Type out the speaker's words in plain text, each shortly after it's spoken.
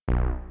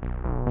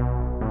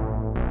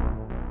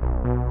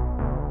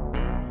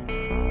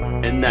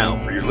And now,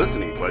 for your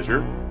listening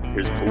pleasure,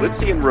 here's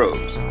Polizzi and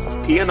Rose,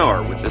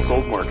 PNR with This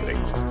Old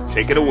Marketing.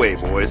 Take it away,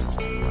 boys.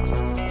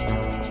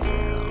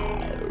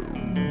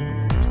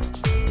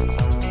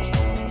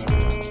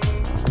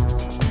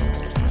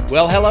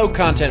 Well, hello,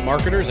 content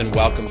marketers, and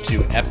welcome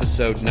to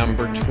episode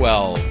number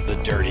 12, the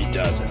Dirty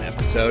Dozen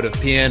episode of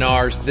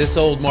PNR's This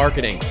Old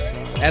Marketing.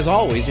 As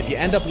always, if you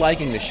end up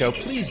liking the show,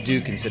 please do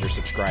consider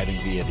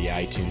subscribing via the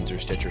iTunes or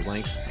Stitcher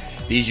links.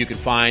 These you can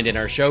find in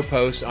our show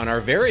posts on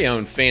our very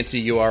own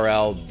fancy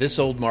URL,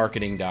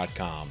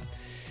 thisoldmarketing.com.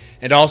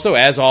 And also,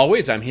 as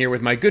always, I'm here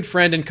with my good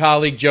friend and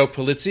colleague, Joe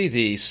Polizzi,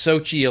 the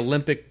Sochi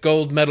Olympic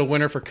gold medal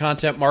winner for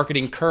content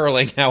marketing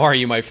curling. How are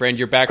you, my friend?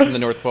 You're back from the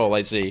North Pole,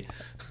 I see.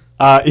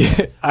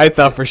 I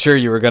thought for sure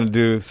you were going to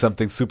do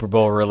something Super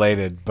Bowl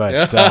related,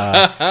 but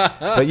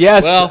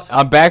yes, well,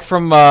 I'm back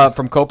from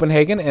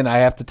Copenhagen, and I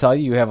have to tell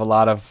you, you have a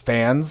lot of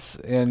fans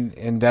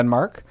in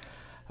Denmark.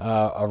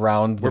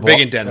 Around we're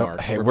big in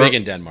Denmark. We're big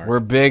in Denmark.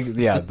 We're big.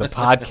 Yeah, the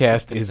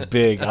podcast is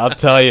big. I'll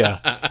tell you,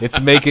 it's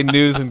making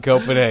news in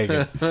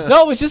Copenhagen.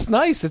 No, it was just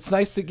nice. It's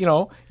nice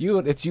to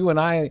it's you and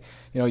I,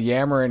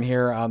 yammering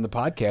here on the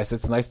podcast.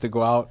 It's nice to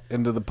go out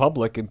into the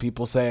public and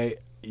people say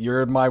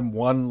you're my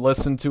one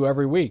listen to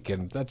every week,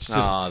 and that's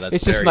just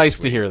it's just nice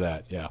to hear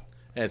that. Yeah.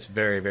 It's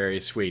very, very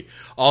sweet.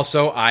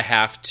 Also, I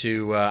have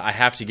to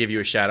give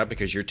you a shout out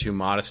because you're too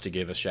modest to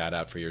give a shout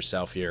out for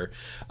yourself here.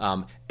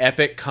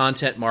 Epic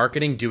Content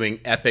Marketing doing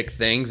epic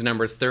things,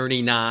 number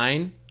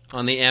 39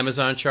 on the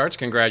Amazon charts.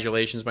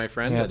 Congratulations, my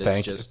friend. Yeah, that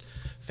is just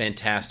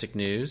fantastic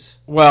news.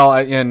 Well,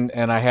 and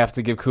I have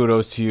to give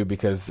kudos to you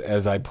because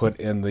as I put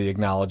in the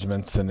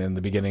acknowledgments and in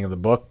the beginning of the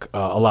book,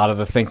 a lot of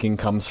the thinking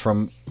comes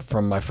from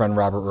my friend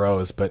Robert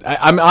Rose. But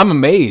I'm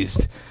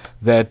amazed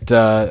that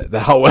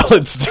how well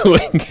it's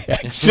doing.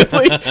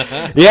 Actually,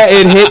 yeah,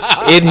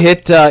 it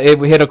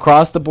hit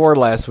across the board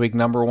last week,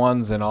 number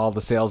ones in all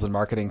the sales and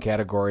marketing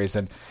categories,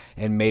 and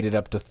made it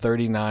up to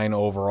 39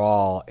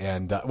 overall.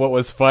 And what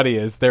was funny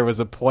is there was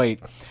a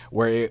point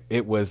where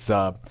it was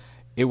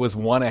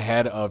one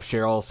ahead of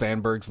Sheryl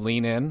Sandberg's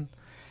Lean In,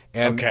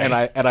 and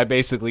I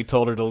basically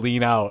told her to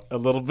lean out a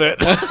little bit.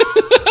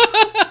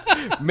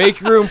 Make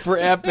room for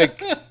Epic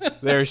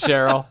there,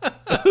 Sheryl.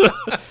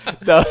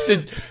 No.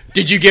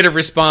 Did you get a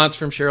response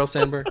from Sheryl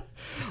Sandberg?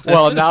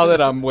 Well, now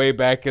that I'm way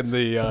back in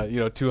the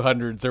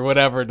 200s or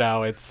whatever,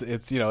 now it's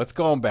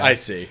going back. I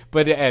see.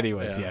 But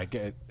anyways, yeah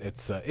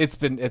it's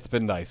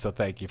been nice. So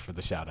thank you for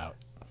the shout out.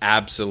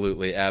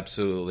 Absolutely,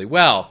 absolutely.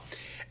 Well,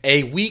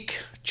 a week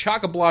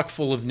chock-a-block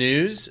full of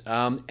news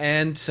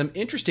and some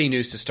interesting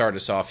news to start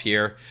us off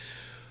here.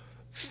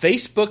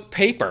 Facebook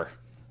Paper.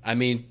 I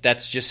mean,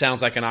 that just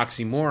sounds like an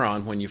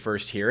oxymoron when you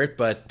first hear it,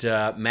 but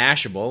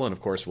Mashable, and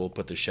of course we'll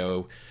put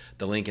the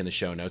link in the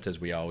show notes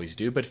as we always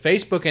do, but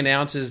Facebook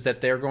announces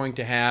that they're going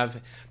to have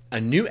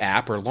a new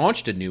app, or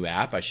launched a new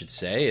app, I should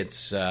say.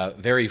 It's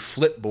very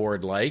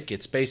Flipboard-like.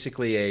 It's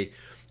basically a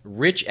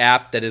rich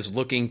app that is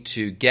looking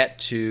to get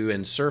to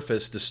and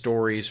surface the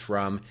stories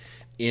from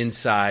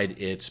inside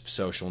its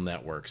social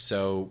network.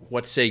 So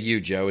what say you,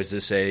 Joe? Is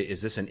this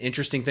an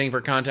interesting thing for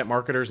content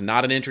marketers?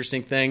 Not an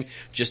interesting thing?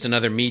 Just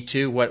another Me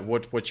Too?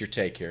 What's your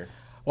take here?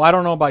 Well, I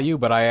don't know about you,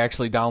 but I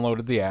actually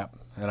downloaded the app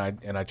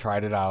and I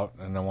tried it out,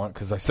 and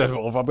because I said,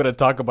 well, if I'm going to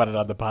talk about it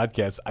on the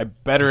podcast, I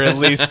better at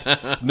least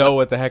know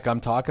what the heck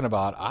I'm talking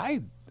about.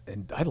 I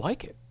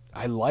like it.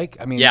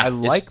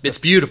 It's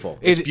beautiful.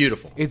 It's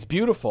beautiful. It's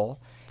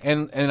beautiful.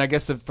 And I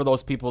guess for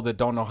those people that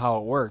don't know how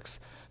it works,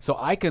 so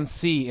I can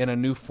see in a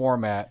new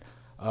format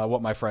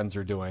what my friends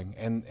are doing,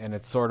 and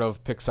it sort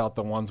of picks out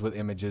the ones with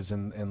images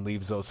and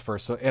leaves those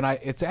first. So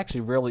it's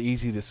actually really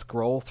easy to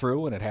scroll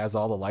through, and it has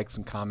all the likes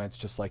and comments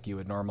just like you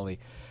would normally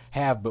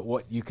have. But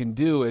what you can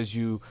do is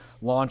you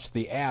launch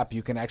the app,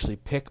 you can actually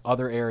pick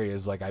other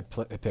areas. Like I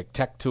pick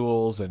tech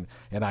tools and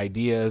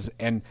ideas,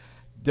 and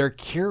they're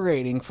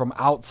curating from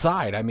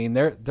outside. I mean,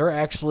 they're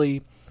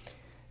actually.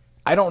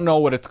 I don't know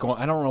what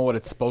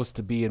it's supposed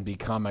to be and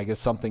become. I guess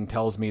something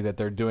tells me that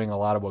they're doing a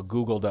lot of what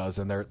Google does,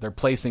 and they're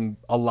placing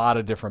a lot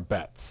of different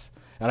bets.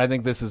 And I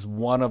think this is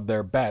one of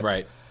their bets.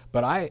 Right.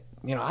 But I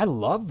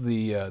love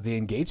the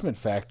engagement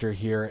factor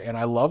here, and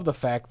I love the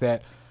fact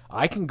that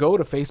I can go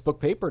to Facebook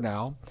Paper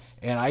now,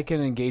 and I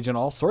can engage in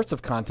all sorts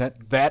of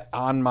content that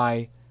on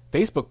my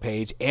Facebook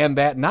page and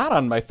that not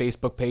on my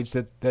Facebook page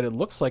that it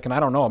looks like. And I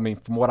don't know. I mean,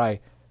 from what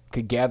I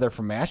could gather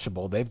from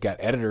Mashable, they've got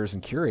editors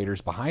and curators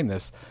behind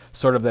this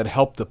sort of that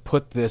help to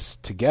put this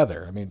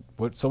together. I mean,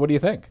 what do you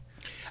think?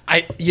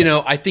 I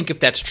think if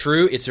that's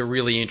true, it's a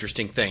really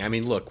interesting thing. I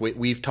mean, look,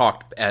 we've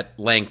talked at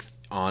length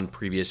on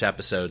previous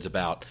episodes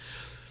about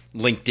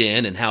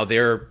LinkedIn and how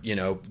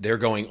they're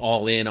going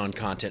all in on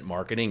content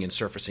marketing and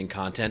surfacing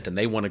content, and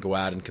they want to go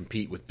out and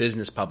compete with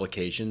business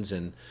publications,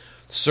 and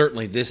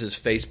certainly this is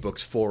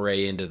Facebook's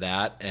foray into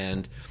that.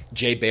 And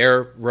Jay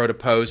Baer wrote a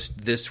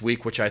post this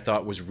week, which I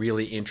thought was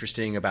really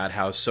interesting, about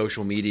how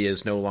social media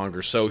is no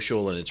longer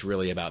social and it's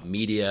really about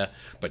media.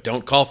 But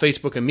don't call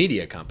Facebook a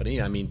media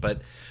company. I mean,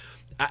 but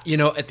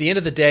at the end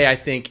of the day, I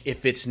think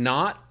if it's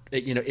not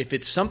if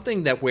it's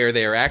something that where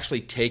they're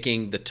actually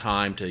taking the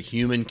time to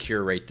human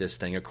curate this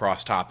thing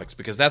across topics,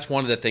 because that's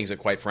one of the things that,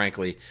 quite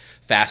frankly,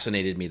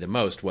 fascinated me the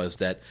most, was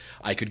that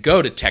I could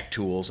go to tech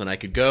tools and I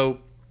could go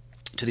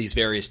to these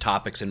various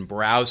topics and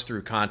browse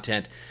through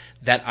content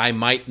that I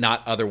might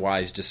not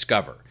otherwise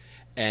discover.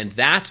 And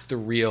that's the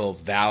real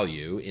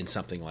value in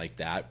something like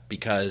that,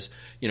 because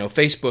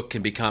Facebook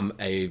can become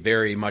a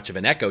very much of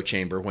an echo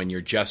chamber when you're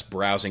just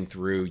browsing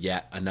through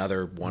yet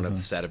another one of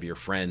the set of your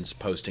friends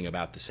posting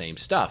about the same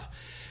stuff.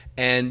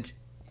 And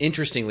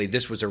interestingly,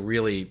 this was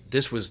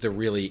the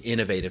really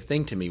innovative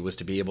thing to me, was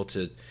to be able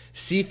to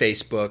see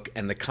Facebook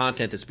and the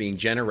content that's being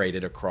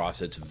generated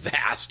across its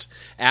vast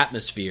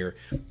atmosphere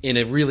in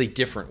a really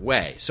different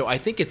way. So I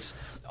think it's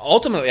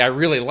ultimately, I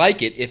really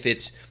like it if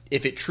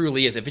it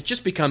truly is. If it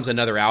just becomes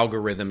another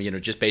algorithm,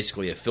 just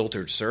basically a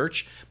filtered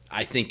search,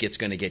 I think it's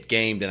going to get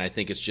gamed, and I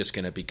think it's just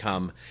going to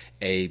become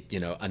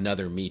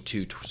another Me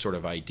Too sort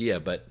of idea.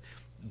 But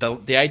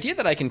the idea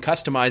that I can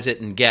customize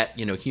it and get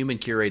human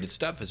curated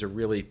stuff is a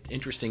really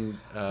interesting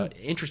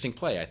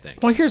play, I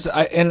think. Well,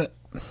 and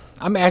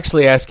I'm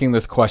actually asking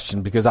this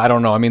question because I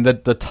don't know. I mean,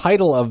 the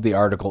title of the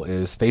article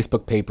is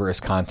 "Facebook Paper is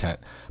Content,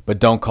 but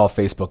Don't Call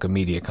Facebook a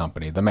Media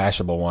Company," the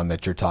Mashable one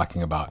that you're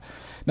talking about.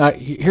 Now,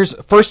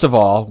 first of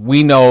all,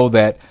 we know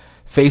that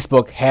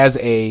Facebook has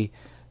a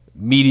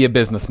media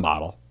business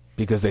model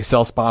because they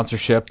sell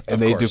sponsorship and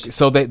they do.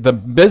 So the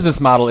business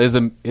model is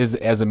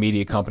as a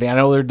media company. I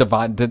know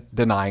they're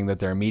denying that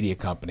they're a media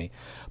company,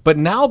 but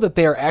now that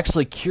they are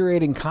actually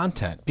curating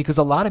content, because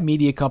a lot of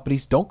media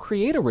companies don't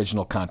create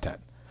original content,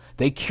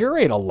 they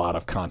curate a lot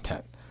of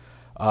content.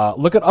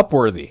 Look at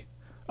Upworthy.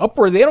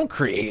 Upworthy, they don't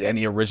create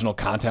any original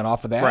content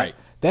off of that. Right.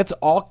 That's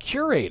all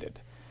curated.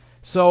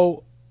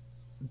 So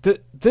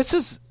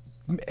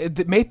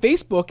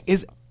Facebook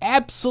is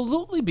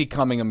absolutely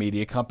becoming a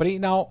media company.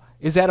 Now,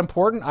 is that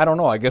important? I don't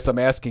know. I guess I'm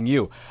asking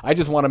you. I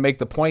just want to make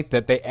the point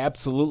that they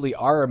absolutely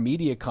are a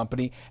media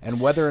company, and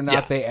whether or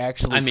not they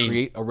actually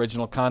create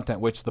original content,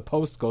 which the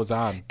Post goes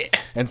on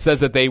and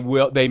says that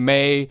they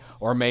may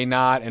or may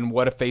not, and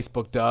what if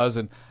Facebook does,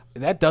 and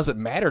that doesn't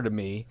matter to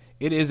me.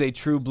 It is a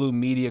true blue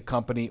media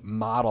company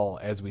model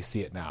as we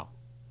see it now.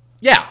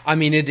 Yeah, I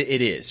mean, it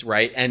is,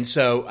 right? And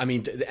so, I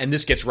mean, and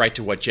this gets right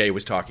to what Jay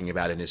was talking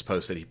about in his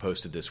post that he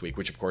posted this week,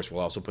 which, of course, we'll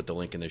also put the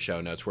link in the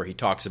show notes, where he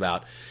talks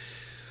about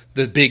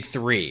the big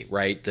three,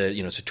 right?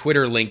 So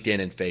Twitter, LinkedIn,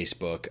 and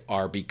Facebook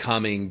are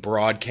becoming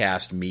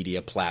broadcast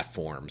media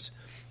platforms.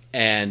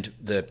 And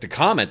the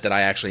comment that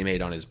I actually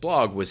made on his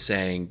blog was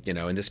saying,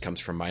 and this comes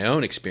from my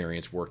own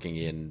experience working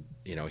in,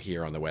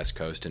 here on the West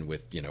Coast and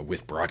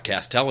with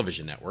broadcast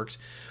television networks,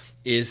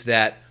 is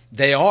that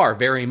they are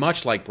very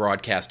much like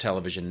broadcast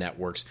television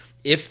networks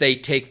if they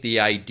take the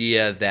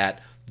idea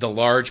that the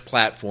large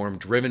platform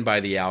driven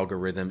by the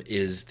algorithm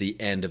is the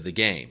end of the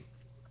game.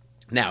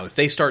 Now, if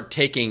they start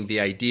taking the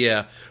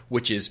idea,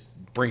 which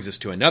brings us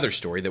to another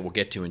story that we'll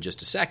get to in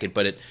just a second,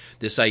 but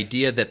this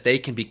idea that they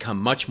can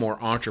become much more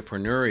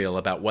entrepreneurial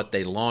about what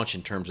they launch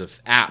in terms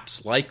of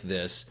apps like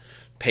this,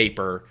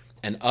 Paper,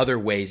 and other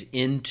ways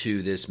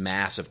into this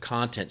mass of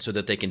content, so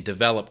that they can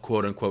develop,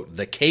 quote unquote,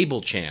 the cable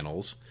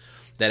channels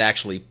that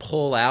actually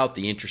pull out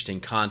the interesting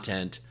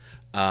content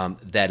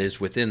that is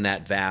within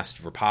that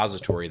vast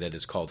repository that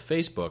is called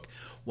Facebook.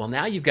 Well,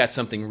 now you've got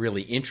something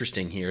really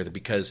interesting here,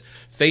 because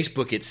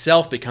Facebook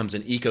itself becomes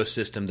an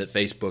ecosystem that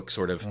Facebook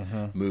sort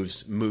of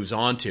moves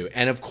on to.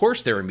 And of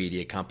course they're a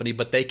media company,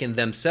 but they can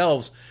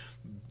themselves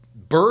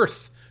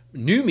birth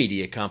new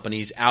media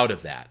companies out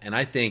of that. And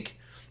I think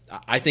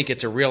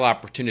it's a real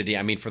opportunity.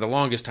 I mean, for the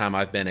longest time,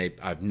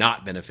 I've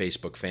not been a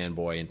Facebook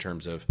fanboy in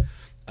terms of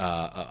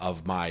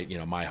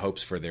my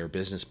hopes for their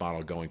business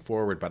model going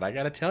forward. But I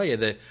got to tell you,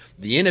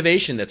 the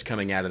innovation that's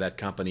coming out of that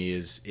company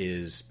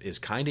is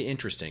kind of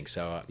interesting.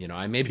 So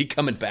I may be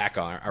coming back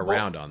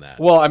around on that.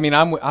 Well, I mean,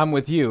 I'm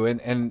with you,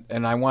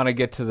 and I want to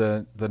get to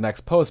the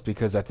next post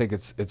because I think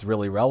it's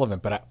really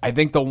relevant. But I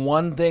think the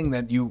one thing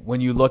that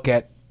when you look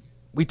at,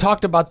 we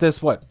talked about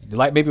this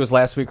maybe it was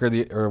last week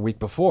or a week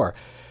before.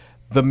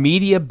 The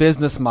media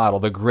business model,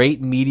 the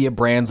great media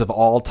brands of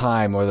all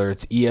time, whether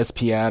it's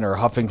ESPN or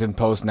Huffington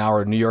Post now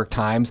or New York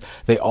Times,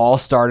 they all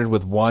started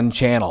with one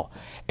channel,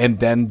 and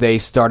then they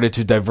started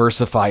to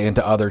diversify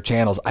into other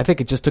channels. I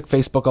think it just took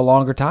Facebook a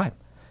longer time.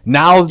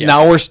 Now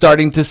we're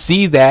starting to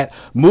see that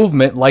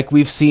movement like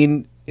we've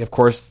seen, of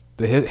course,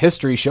 the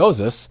history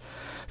shows us.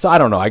 So I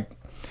don't know.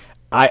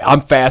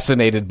 I'm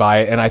fascinated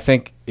by it, and I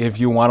think if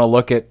you want to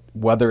look at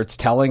whether it's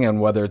telling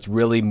and whether it's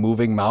really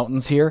moving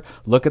mountains here,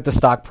 look at the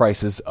stock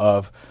prices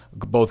of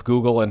both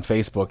Google and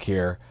Facebook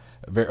here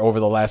over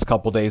the last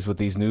couple days with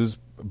these news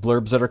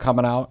blurbs that are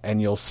coming out,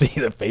 and you'll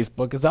see that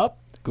Facebook is up,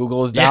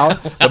 Google is down,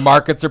 the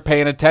markets are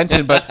paying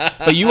attention.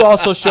 But you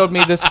also showed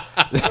me this.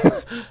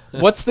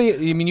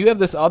 You have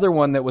this other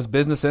one that was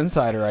Business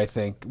Insider, I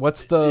think.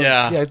 What's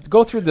the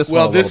go through this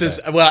one.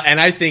 Well, and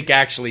I think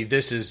actually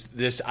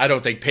this I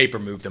don't think Paper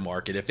moved the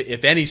market.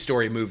 If any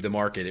story moved the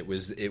market, it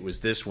was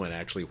this one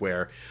actually,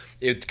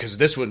 because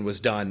this one was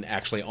done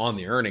actually on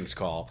the earnings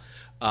call.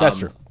 That's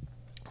true.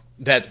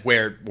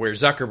 where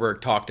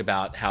Zuckerberg talked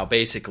about how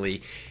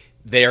basically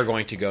they are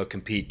going to go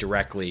compete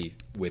directly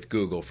with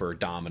Google for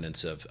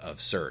dominance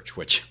of search,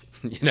 which,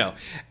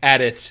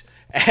 at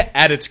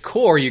its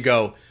core, you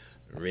go,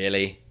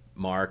 really,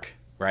 Mark,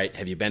 right?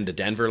 Have you been to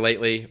Denver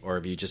lately? Or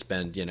have you just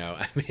been, are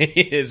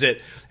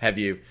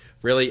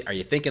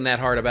you thinking that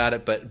hard about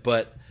it?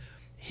 But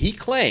he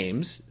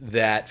claims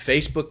that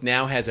Facebook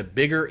now has a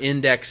bigger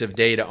index of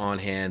data on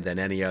hand than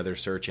any other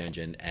search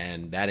engine,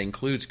 and that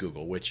includes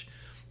Google, which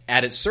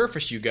at its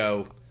surface you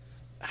go,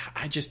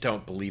 I just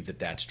don't believe that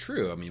that's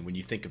true. I mean, when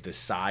you think of the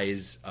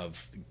size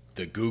of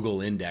the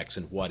Google index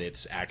and what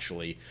it's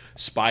actually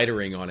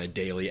spidering on a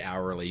daily,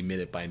 hourly,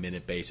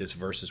 minute-by-minute basis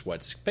versus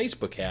what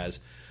Facebook has.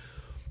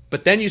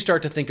 But then you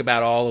start to think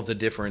about all of the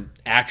different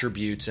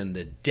attributes and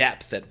the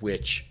depth at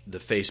which the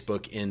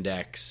Facebook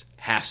index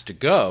has to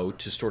go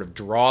to sort of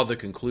draw the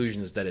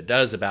conclusions that it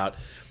does about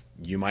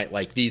you might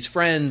like these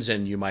friends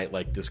and you might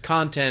like this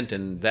content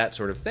and that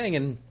sort of thing.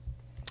 And,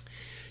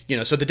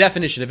 so the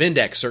definition of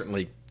index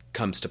certainly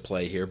comes to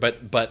play here.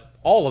 But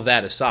all of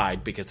that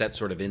aside, because that's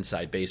sort of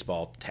inside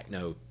baseball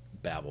techno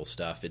babble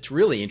stuff, it's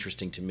really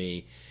interesting to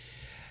me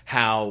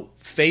how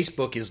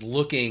Facebook is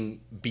looking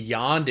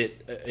beyond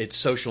its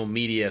social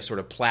media sort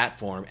of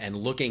platform and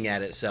looking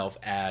at itself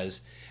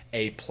as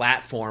a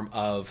platform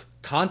of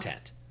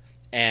content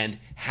and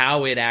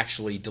how it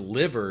actually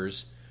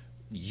delivers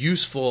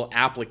useful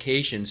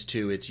applications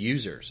to its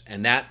users.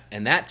 And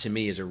that to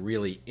me is a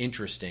really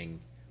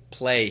interesting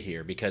play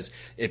here, because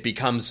it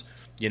becomes,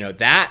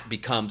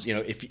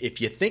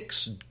 if you think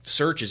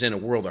search is in a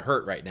world of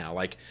hurt right now,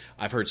 like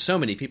I've heard so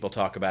many people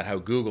talk about how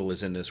Google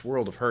is in this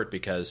world of hurt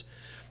because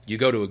you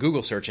go to a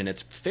Google search and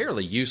it's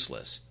fairly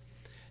useless.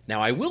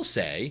 Now, I will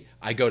say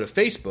I go to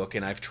Facebook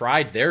and I've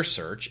tried their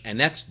search, and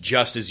that's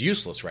just as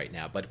useless right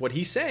now. But what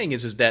he's saying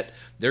is that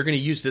they're going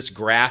to use this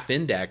graph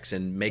index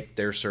and make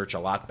their search a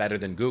lot better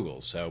than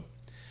Google. So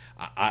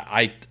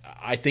I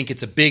think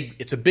it's a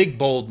big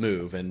bold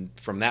move, and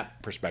from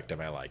that perspective,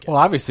 I like it. Well,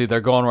 obviously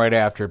they're going right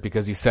after it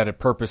because he said it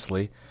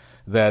purposely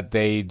that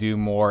they do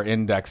more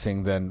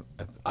indexing than,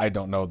 I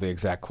don't know the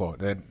exact quote,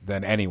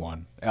 than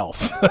anyone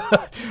else,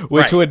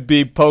 which would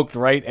be poked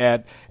right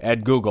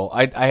at Google.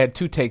 I had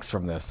two takes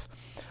from this.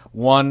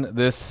 One,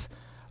 this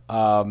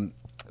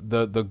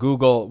the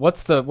Google,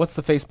 what's the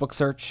Facebook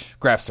search?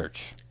 Graph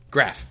search.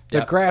 Graph.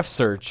 The graph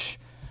search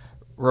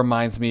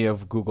reminds me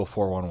of Google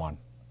 411.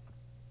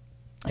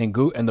 And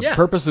the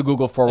purpose of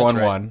Google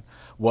 411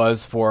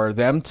 was for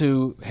them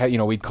to,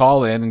 we'd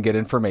call in and get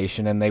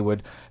information, and they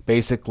would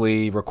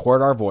basically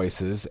record our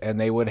voices, and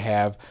they would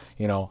have,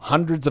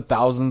 hundreds of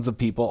thousands of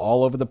people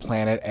all over the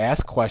planet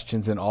ask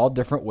questions in all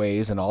different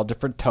ways and all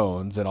different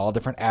tones and all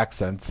different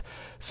accents,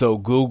 so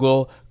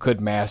Google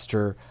could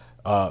master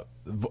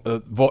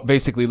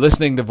basically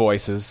listening to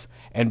voices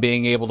and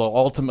being able to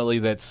ultimately,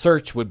 that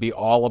search would be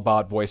all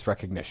about voice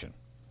recognition.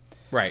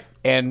 Right.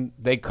 And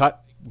they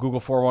cut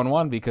Google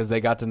 411 because they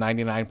got to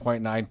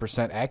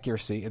 99.9%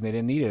 accuracy and they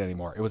didn't need it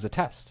anymore. It was a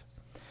test.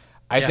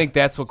 I think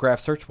that's what Graph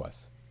Search was.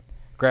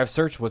 Graph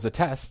Search was a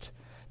test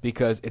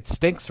because it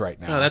stinks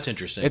right now. Oh, that's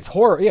interesting. It's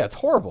it's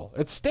horrible.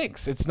 It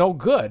stinks. It's no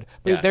good.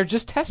 But they're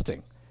just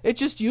testing. It's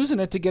just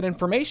using it to get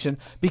information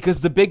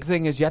because the big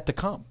thing is yet to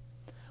come.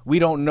 We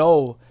don't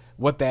know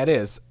what that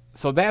is.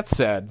 So that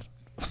said,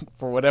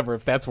 for whatever,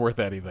 if that's worth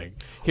anything.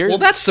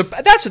 That's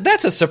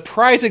a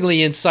surprisingly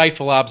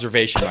insightful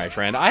observation, my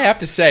friend. I have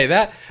to say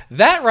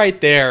that right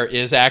there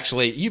is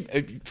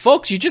actually,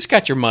 folks, you just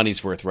got your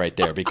money's worth right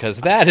there,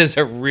 because that is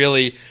a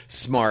really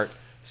smart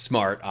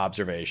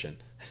observation.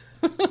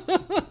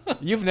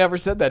 You've never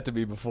said that to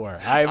me before.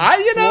 I'm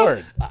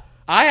floored.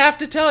 I have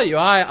to tell you,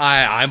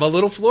 I'm a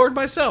little floored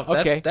myself.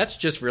 Okay. That's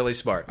just really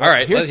smart. All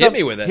right, hit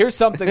me with it. Here's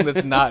something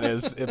that's not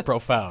as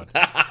profound.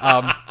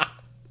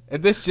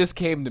 And this just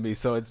came to me,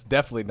 so it's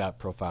definitely not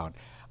profound.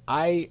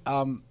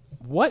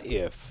 What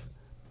if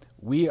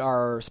we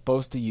are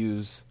supposed to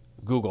use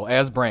Google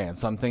as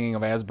brands, so I'm thinking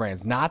of as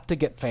brands, not to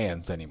get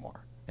fans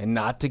anymore, and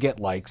not to get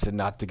likes and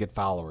not to get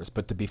followers,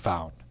 but to be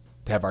found,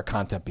 to have our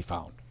content be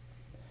found.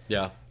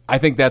 Yeah. I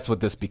think that's what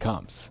this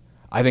becomes.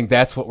 I think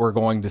that's what we're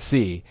going to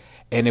see.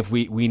 And if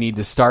we need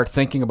to start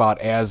thinking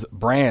about, as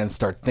brands,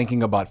 start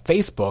thinking about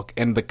Facebook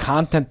and the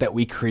content that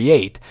we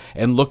create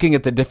and looking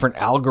at the different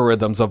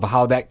algorithms of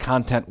how that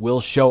content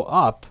will show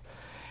up,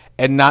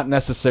 and not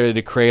necessarily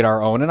to create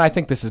our own. And I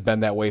think this has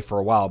been that way for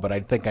a while, but I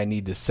think I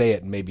need to say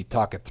it and maybe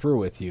talk it through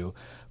with you.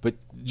 But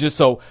just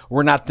so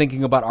we're not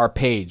thinking about our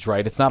page,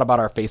 right? It's not about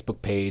our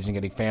Facebook page and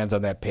getting fans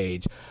on that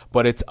page,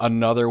 but it's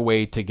another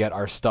way to get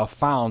our stuff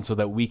found so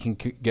that we can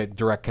get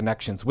direct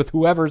connections with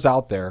whoever's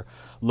out there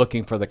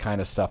looking for the kind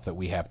of stuff that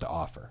we have to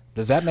offer.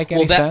 Does that make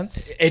any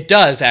sense? It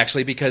does,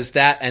 actually, because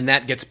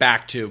that gets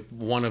back to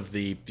one of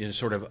the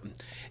sort of,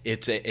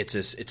 it's a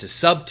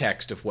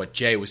subtext of what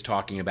Jay was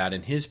talking about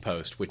in his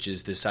post, which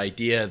is this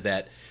idea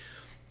that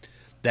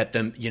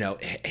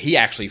he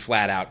actually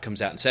flat out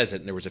comes out and says it,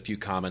 and there was a few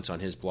comments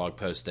on his blog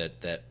post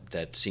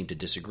that seem to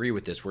disagree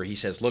with this, where he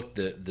says, look,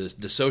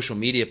 the social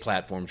media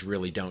platforms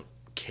really don't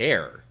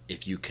care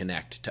if you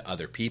connect to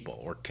other people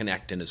or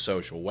connect in a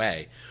social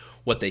way.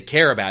 What they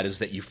care about is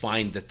that you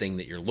find the thing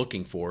that you're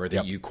looking for, or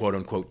that you quote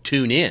unquote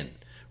tune in,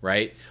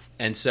 right?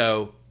 And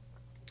so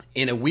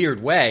in a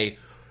weird way,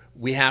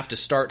 we have to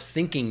start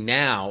thinking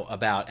now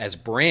about, as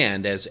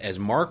brand, as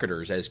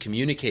marketers, as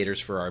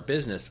communicators for our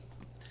business,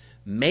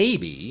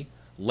 maybe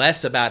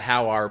less about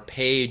how our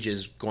page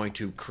is going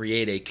to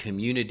create a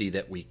community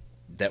that we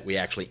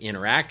actually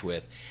interact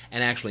with,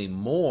 and actually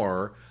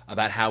more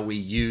about how we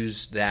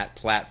use that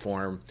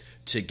platform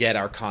to get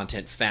our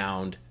content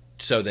found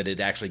so that it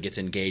actually gets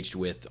engaged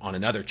with on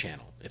another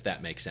channel, if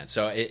that makes sense.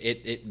 So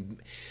it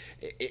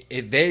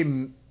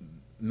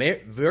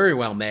very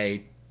well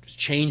may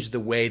change the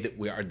way that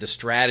we are, the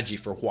strategy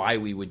for why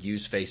we would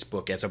use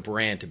Facebook as a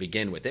brand to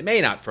begin with. It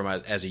may not,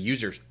 as a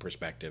user's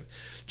perspective,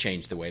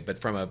 change the way, but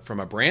from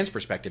a brand's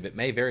perspective, it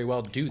may very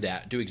well do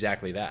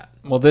exactly that.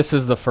 Well, this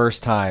is the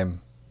first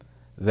time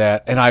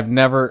that, and I've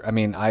never,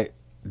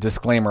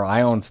 disclaimer,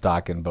 I own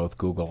stock in both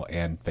Google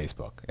and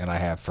Facebook, and I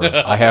have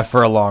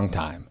for a long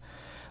time.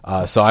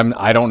 So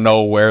I don't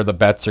know where the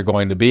bets are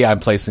going to be.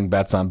 I'm placing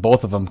bets on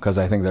both of them because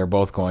I think they're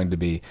both going to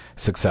be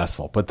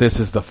successful. But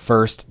this is the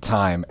first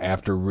time,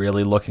 after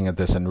really looking at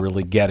this and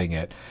really getting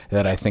it,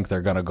 that I think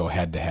they're going to go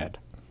head to head,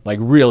 like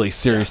really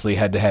seriously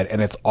head to head.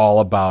 And it's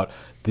all about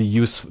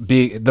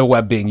the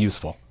web being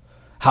useful.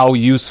 How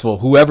useful,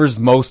 whoever's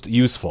most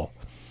useful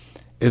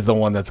is the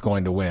one that's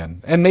going to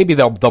win. And maybe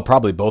they'll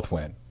probably both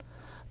win.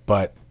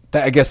 But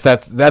I guess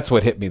that's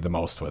what hit me the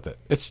most with it.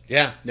 It's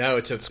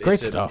great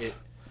stuff.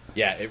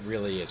 It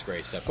really is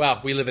great stuff.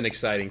 Well, we live in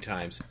exciting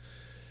times.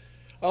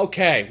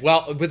 Okay,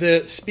 well,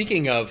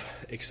 speaking of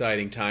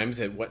exciting times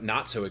and what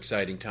not so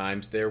exciting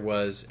times, there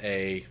was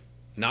a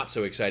not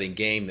so exciting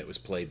game that was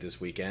played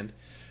this weekend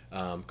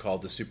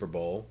called the Super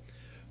Bowl.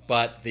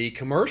 But the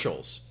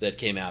commercials that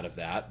came out of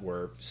that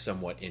were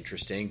somewhat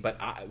interesting. But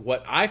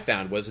what I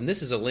found was, and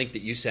this is a link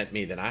that you sent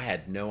me that I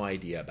had no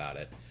idea about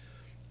it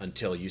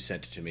until you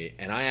sent it to me,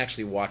 and I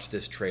actually watched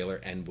this trailer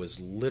and was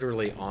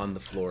literally on the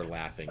floor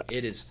laughing.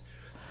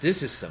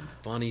 This is some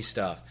funny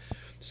stuff.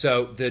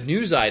 So the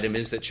news item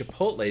is that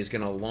Chipotle is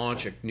going to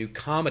launch a new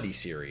comedy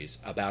series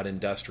about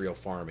industrial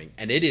farming,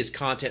 and it is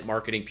content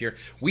marketing pure.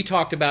 We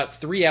talked about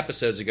 3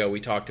 episodes ago, we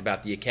talked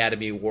about the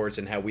Academy Awards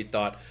and how we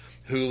thought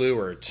Hulu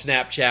or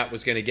Snapchat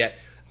was going to get.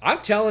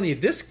 I'm telling you,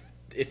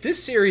 if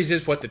this series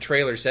is what the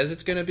trailer says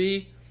it's going to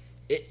be,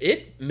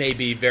 it may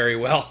be very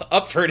well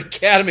up for an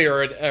Academy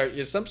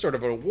or some sort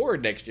of an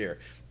award next year.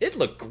 It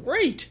looked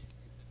great.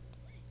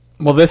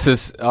 Well, this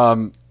is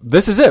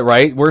it,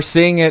 right? We're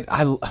seeing it.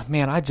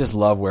 I just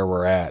love where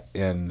we're at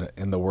in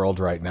the world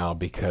right now,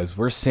 because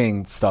we're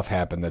seeing stuff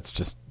happen that's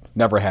just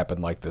never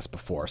happened like this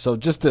before. So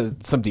just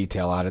some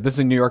detail on it. This is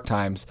a New York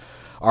Times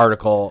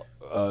article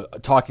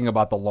talking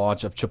about the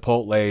launch of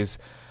Chipotle's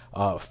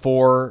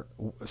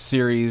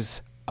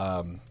 4-series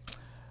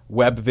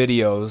web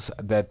videos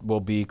that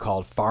will be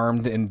called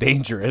Farmed and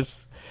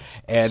Dangerous.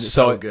 And it's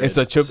billed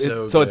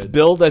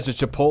as a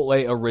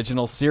Chipotle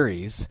original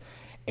series.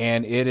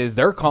 And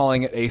they're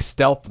calling it a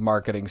stealth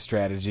marketing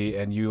strategy,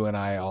 and you and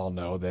I all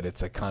know that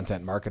it's a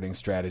content marketing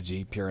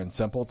strategy, pure and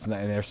simple. And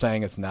they're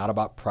saying it's not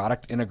about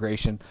product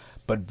integration,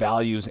 but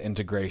values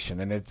integration.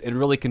 And it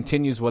really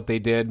continues what they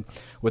did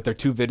with their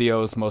 2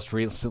 videos, most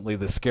recently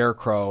the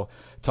Scarecrow,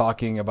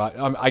 talking about,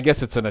 I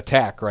guess it's an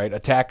attack, right?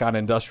 Attack on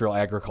industrial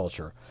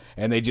agriculture.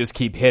 And they just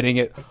keep hitting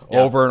it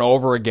over and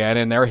over again,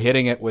 and they're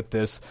hitting it with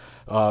this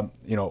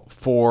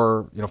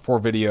four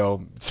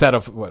video set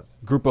of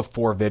group of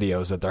 4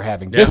 videos that they're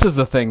having. This is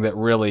the thing that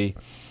really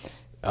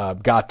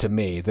got to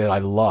me, that I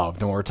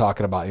loved, and we're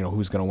talking about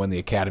who's going to win the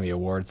Academy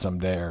Award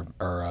someday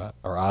or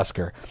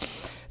Oscar.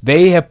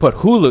 They have put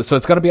Hulu, so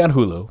it's going to be on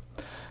Hulu,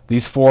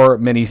 these 4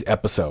 mini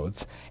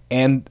episodes,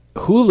 and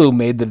Hulu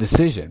made the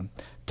decision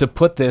to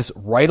put this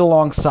right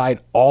alongside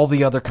all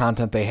the other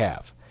content they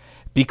have,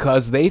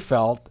 because they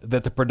felt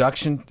that the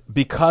production,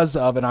 because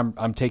of, and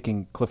I'm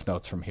taking cliff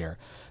notes from here,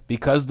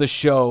 because the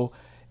show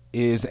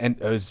is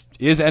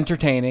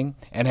entertaining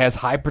and has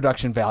high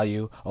production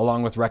value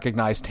along with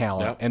recognized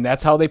talent, and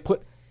that's how they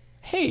put.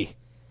 Hey,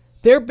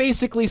 they're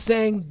basically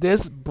saying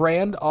this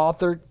brand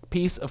authored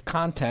piece of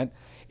content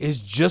is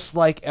just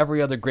like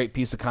every other great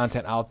piece of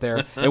content out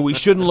there, and we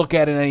shouldn't look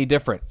at it any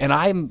different. And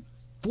I'm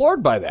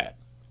floored by that.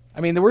 I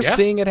mean, we're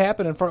seeing it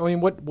happen in front. I mean,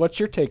 what's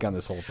your take on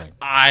this whole thing?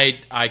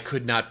 I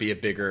could not be a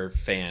bigger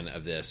fan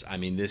of this. I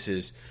mean, this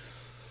is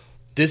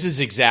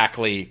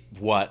exactly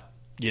what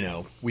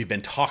we've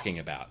been talking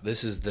about.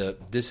 This is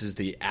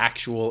the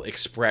actual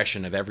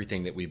expression of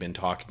everything that we've been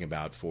talking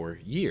about for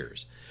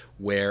years,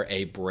 where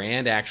a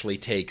brand actually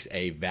takes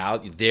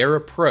their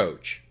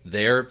approach,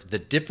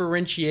 the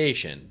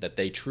differentiation that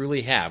they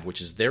truly have, which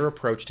is their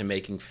approach to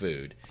making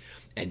food,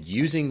 and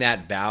using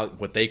that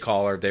what they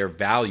call their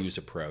values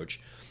approach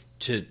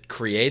to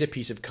create a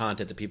piece of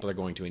content that people are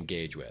going to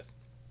engage with.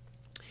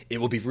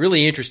 It will be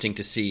really interesting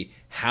to see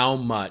how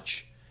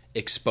much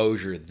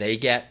exposure they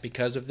get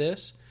because of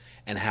this,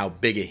 and how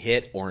big a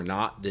hit or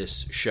not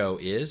this show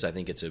is. I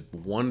think it's a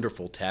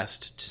wonderful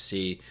test to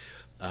see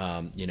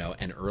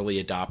an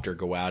early adopter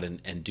go out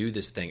and do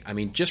this thing. I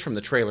mean, just from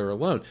the trailer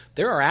alone,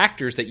 there are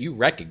actors that you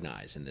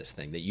recognize in this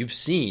thing that you've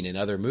seen in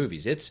other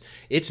movies.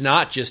 It's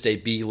not just a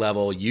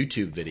B-level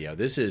YouTube video.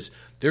 There's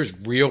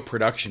real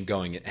production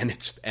going,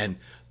 and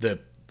the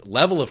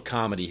level of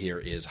comedy here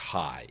is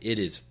high. It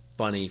is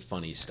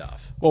funny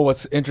stuff. Well,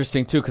 what's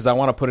interesting, too, because I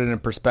want to put it in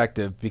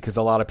perspective, because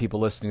a lot of people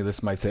listening to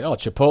this might say, oh,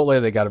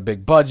 Chipotle, they got a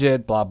big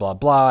budget, blah, blah,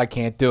 blah, I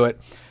can't do it.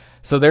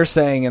 So they're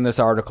saying in this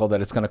article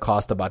that it's going to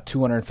cost about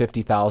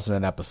 $250,000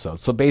 an episode.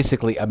 So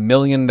basically $1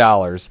 million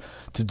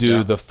to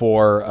do the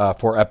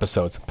four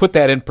episodes. Put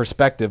that in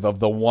perspective of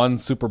the one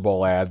Super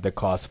Bowl ad that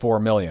costs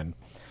 $4 million.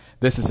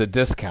 This is a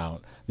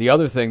discount. The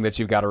other thing that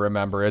you've got to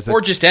remember is... Or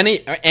just any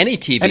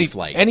TV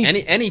flight. Any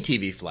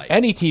TV flight.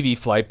 Any TV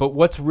flight. But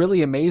what's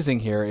really amazing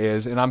here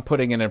is, and I'm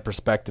putting it in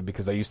perspective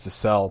because I used to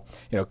sell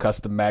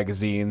custom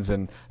magazines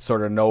and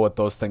sort of know what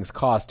those things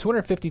cost.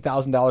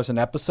 $250,000 an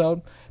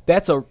episode,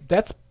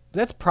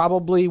 that's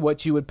probably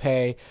what you would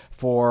pay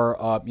for,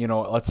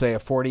 let's say a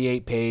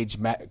 48-page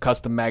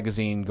custom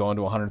magazine going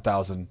to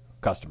 100,000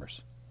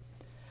 customers.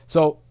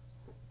 So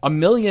 $1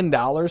 million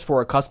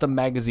for a custom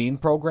magazine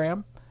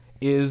program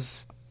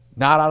is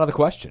not out of the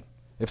question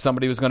if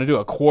somebody was going to do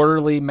a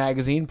quarterly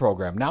magazine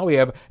program. Now we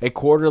have a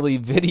quarterly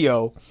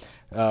video,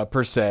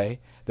 per se,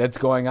 that's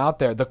going out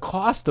there. The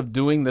cost of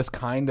doing this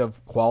kind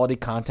of quality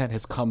content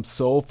has come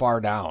so far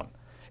down.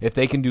 If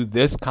they can do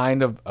this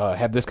kind of,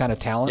 have this kind of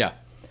talent,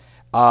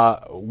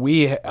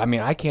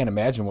 I can't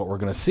imagine what we're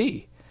going to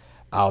see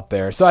out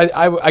there. So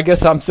I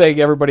guess I'm saying,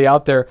 everybody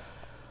out there,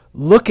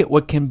 look at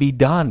what can be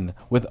done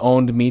with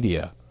owned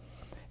media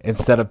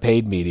instead of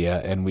paid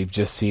media. And we've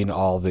just seen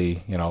all the,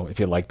 if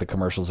you like the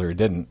commercials or you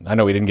didn't. I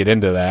know we didn't get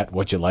into that,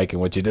 what you like and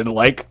what you didn't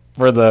like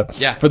for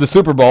the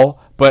Super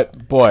Bowl.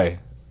 But boy,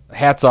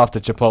 hats off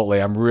to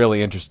Chipotle. I'm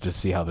really interested to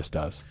see how this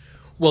does.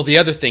 Well, the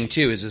other thing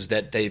too is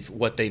that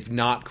what they've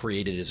not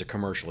created is a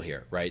commercial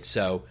here, right?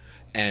 So,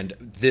 and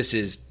this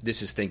is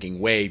thinking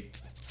way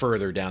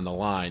further down the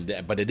line,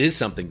 but it is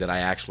something that I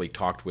actually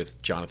talked with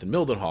Jonathan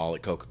Mildenhall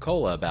at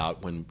Coca-Cola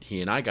about when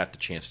he and I got the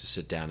chance to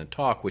sit down and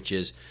talk, which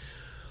is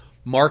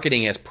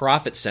marketing as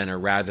profit center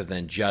rather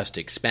than just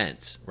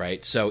expense,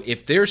 right? So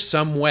if there's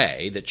some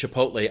way that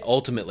Chipotle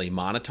ultimately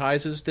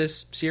monetizes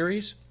this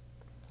series,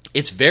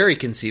 it's very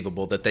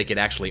conceivable that they could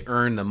actually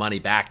earn the money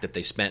back that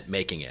they spent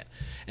making it.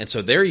 And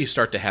so there you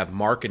start to have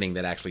marketing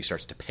that actually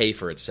starts to pay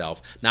for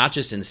itself, not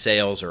just in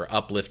sales or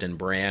uplift in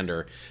brand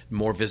or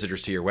more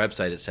visitors to your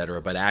website, et cetera,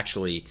 but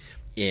actually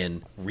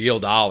in real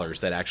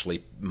dollars that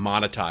actually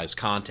monetize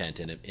content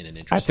in an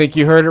interesting I think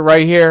you heard it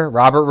right here.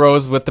 Robert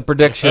Rose with the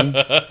prediction.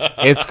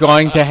 It's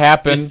going to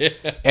happen.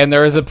 And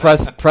there is a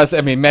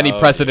many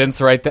precedents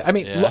right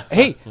there.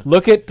 Hey,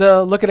 look at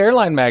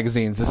airline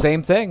magazines. The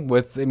same thing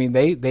with, they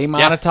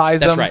monetize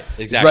them. That's right.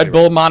 Exactly. Red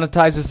Bull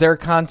monetizes their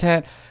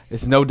content.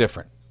 It's no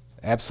different.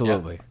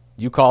 Absolutely. Yeah.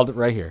 You called it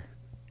right here.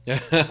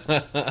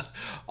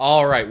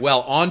 All right.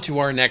 Well, on to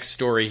our next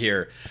story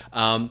here.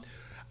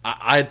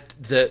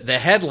 The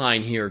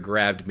headline here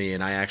grabbed me,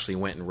 and I actually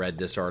went and read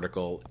this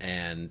article,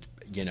 and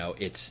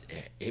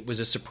it was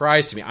a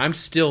surprise to me. I'm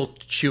still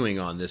chewing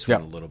on this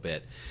one a little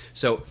bit.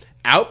 So,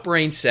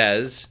 Outbrain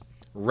says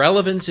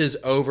relevance is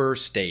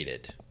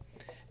overstated,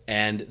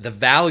 and the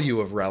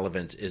value of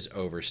relevance is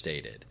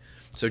overstated.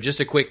 So, just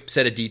a quick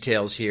set of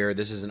details here.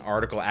 This is an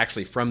article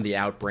actually from the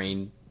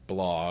Outbrain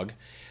blog.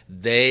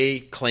 They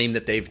claim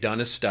that they've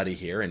done a study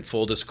here, and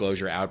full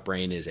disclosure,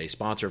 Outbrain is a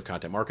sponsor of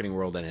Content Marketing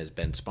World and has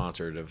been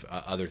sponsored of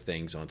other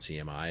things on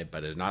CMI,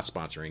 but is not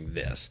sponsoring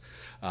this.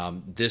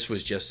 This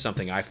was just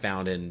something I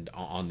found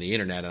on the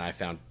internet, and I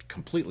found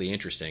completely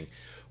interesting,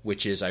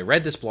 which is I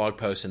read this blog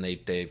post, and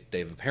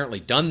they've apparently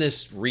done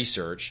this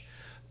research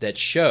that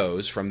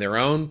shows from their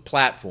own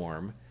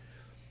platform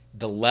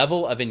the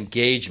level of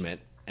engagement.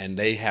 And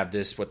they have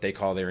this, what they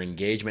call their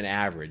engagement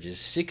average, is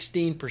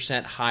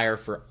 16% higher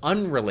for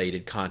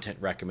unrelated content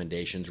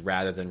recommendations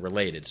rather than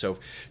related. So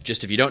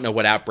just if you don't know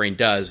what Outbrain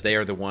does, they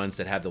are the ones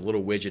that have the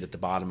little widget at the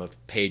bottom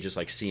of pages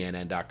like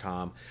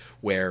CNN.com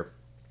where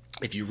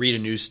if you read a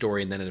news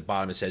story and then at the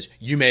bottom it says,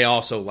 you may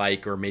also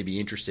like or may be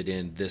interested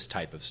in this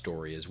type of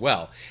story as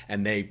well.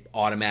 And they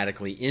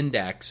automatically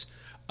index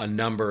a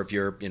number of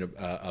your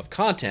of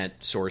content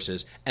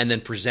sources and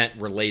then present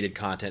related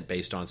content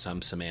based on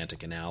some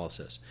semantic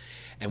analysis.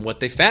 And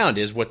what they found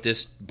is what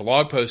this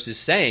blog post is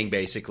saying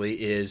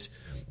basically is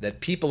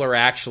that people are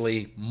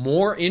actually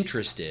more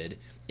interested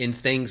in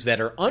things that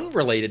are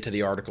unrelated to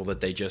the article that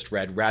they just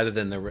read rather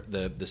than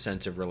the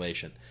sense of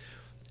relation.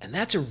 And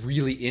that's a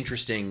really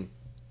interesting,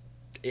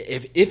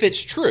 if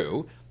it's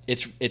true,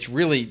 it's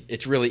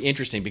really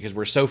interesting because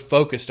we're so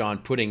focused on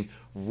putting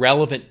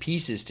relevant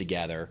pieces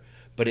together,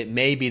 but it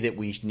may be that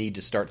we need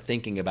to start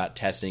thinking about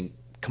testing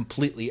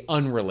completely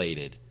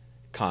unrelated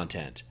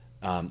content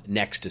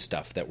next to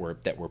stuff that we're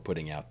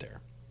putting out there.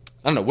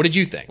 I don't know. What did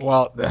you think?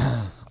 Well,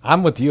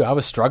 I'm with you. I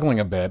was struggling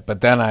a bit, but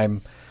then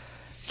I'm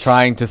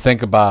trying to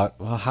think about,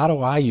 well, how do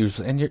I use?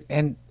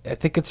 And I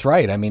think it's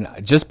right. I mean,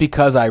 just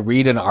because I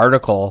read an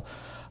article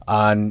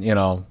on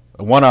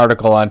one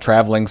article on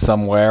traveling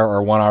somewhere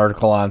or one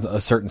article on a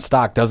certain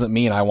stock doesn't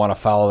mean I want to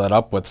follow that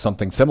up with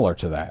something similar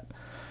to that.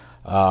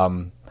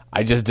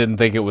 I just didn't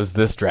think it was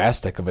this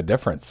drastic of a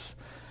difference.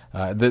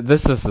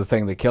 This is the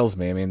thing that kills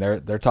me. I mean,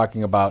 they're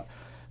talking about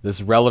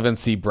this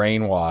relevancy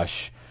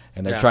brainwash,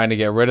 and they're trying to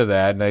get rid of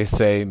that. And they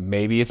say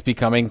maybe it's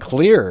becoming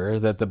clear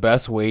that the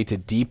best way to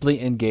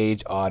deeply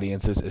engage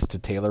audiences is to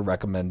tailor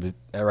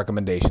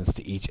recommendations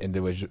to each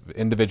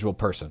individual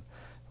person.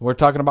 We're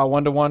talking about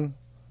one-to-one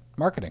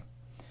marketing,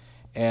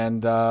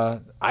 and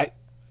I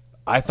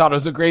thought it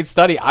was a great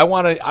study. I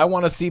want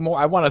to see more.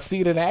 I want to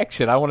see it in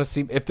action. I want to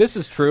see if this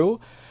is true.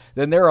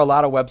 Then there are a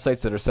lot of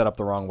websites that are set up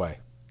the wrong way.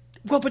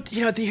 Well, but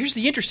here's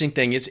the interesting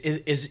thing: is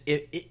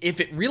if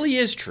it really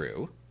is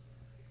true,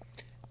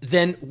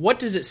 then what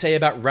does it say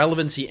about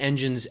relevancy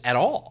engines at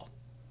all?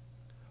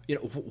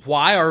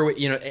 Why are we?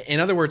 In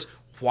other words,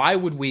 why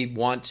would we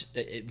want?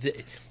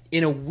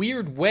 In a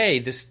weird way,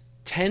 this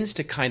tends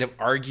to kind of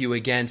argue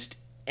against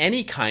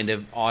any kind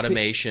of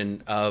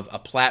automation of a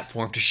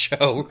platform to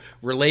show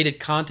related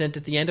content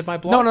at the end of my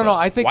blog. No.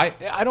 I think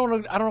I don't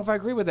know if I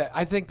agree with that.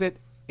 I think that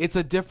it's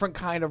a different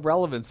kind of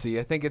relevancy.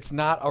 I think it's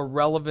not a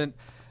relevant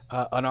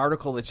an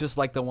article that's just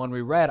like the one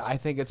we read. I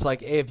think it's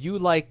like, hey, if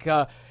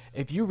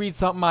you read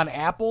something on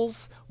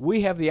apples,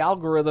 we have the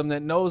algorithm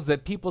that knows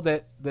that people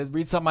that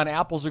read something on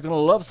apples are going to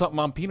love something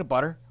on peanut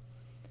butter.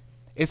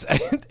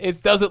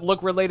 It doesn't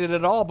look related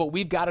at all, but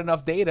we've got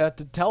enough data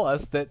to tell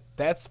us that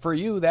that's for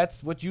you.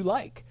 That's what you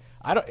like.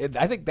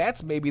 I think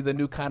that's maybe the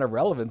new kind of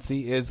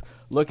relevancy is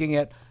looking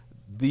at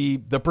the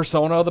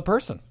persona of the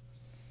person,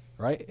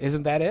 right?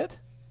 Isn't that it?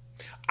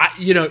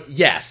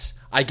 Yes,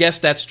 I guess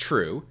that's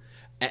true.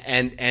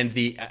 And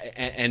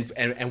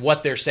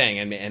what they're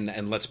saying,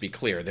 and let's be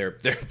clear,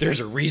 there's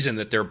a reason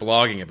that they're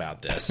blogging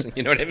about this.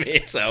 You know what I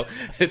mean? So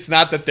it's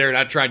not that they're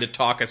not trying to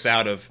talk us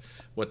out of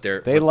what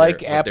they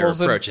like apples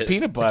and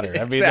peanut butter.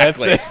 I mean,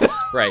 exactly. That's it.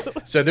 Right.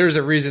 So there's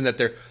a reason that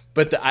they're.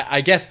 But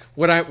I guess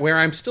where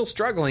I'm still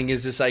struggling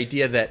is this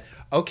idea that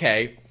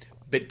okay,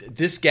 but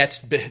this gets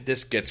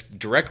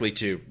directly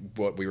to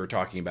what we were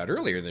talking about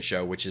earlier in the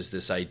show, which is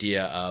this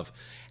idea of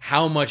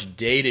how much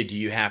data do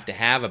you have to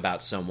have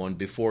about someone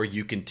before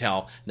you can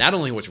tell not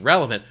only what's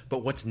relevant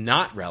but what's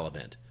not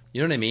relevant.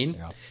 You know what I mean?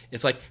 Yeah.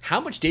 It's like, how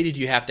much data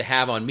do you have to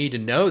have on me to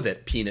know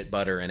that peanut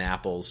butter and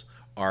apples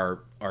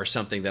are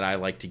something that I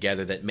like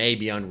together that may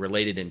be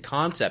unrelated in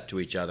concept to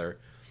each other,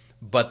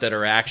 but that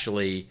are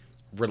actually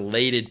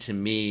related to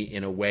me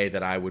in a way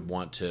that I would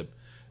want to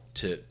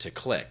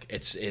click.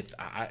 It's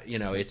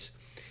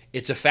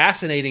a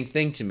fascinating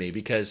thing to me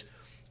because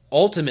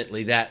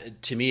ultimately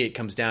that to me it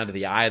comes down to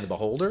the eye of the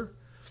beholder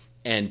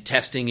and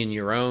testing in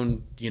your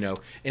own.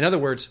 In other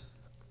words,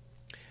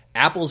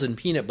 apples and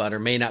peanut butter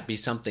may not be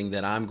something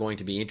that I'm going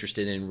to be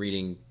interested in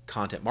reading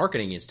Content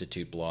Marketing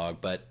Institute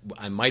blog, but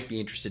I might be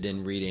interested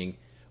in reading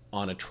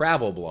on a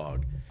travel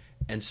blog.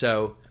 And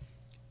so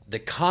the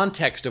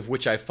context of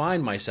which I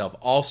find myself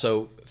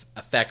also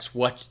affects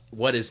what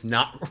is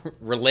not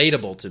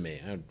relatable to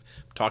me. I'm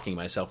talking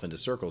myself into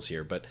circles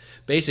here, but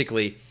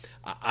basically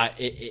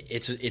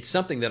it's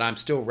something that I'm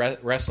still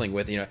wrestling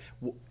with,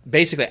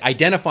 basically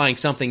identifying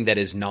something that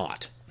is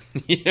not.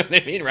 You know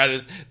what I mean? Rather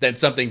than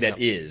something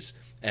that is.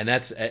 And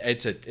it's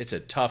a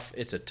tough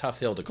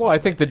hill to climb. Well, I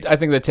think the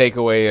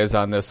takeaway is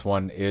on this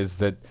one is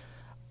that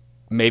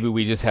maybe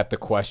we just have to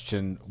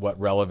question what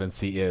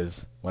relevancy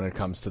is when it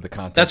comes to the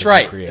content. That's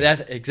right.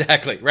 That's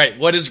exactly right.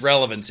 What is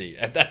relevancy?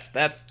 That's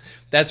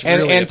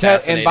really a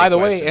fascinating and by the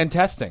question. way, and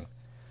testing.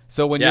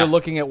 So when you're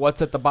looking at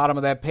what's at the bottom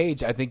of that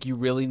page, I think you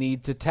really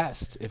need to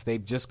test if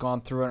they've just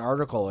gone through an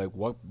article. Like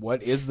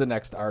what is the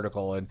next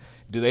article, and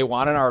do they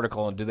want an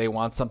article, and do they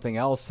want something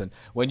else? And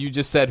when you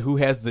just said who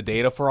has the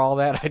data for all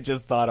that, I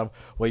just thought of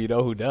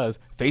who does?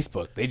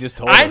 Facebook. They just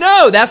told us. I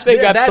know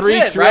they got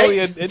 3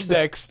 trillion right?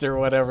 indexed or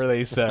whatever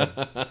they said.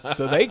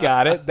 So they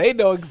got it. They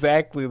know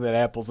exactly that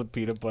apples and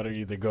peanut butter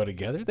either go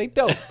together. They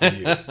don't.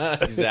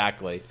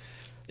 Exactly.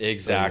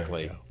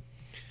 So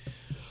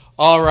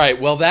All right,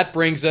 well, that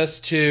brings us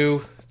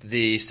to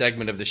the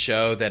segment of the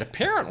show that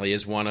apparently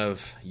is one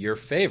of your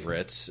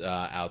favorites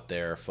out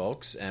there,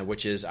 folks,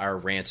 which is our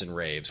Rants and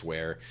Raves,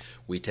 where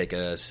we take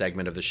a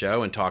segment of the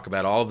show and talk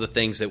about all of the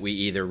things that we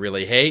either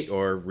really hate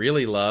or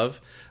really love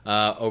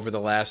over the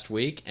last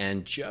week.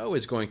 And Joe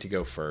is going to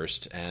go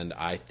first, and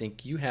I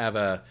think you have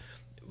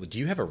do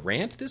you have a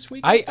rant this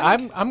week?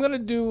 I'm gonna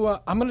do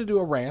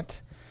a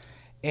rant,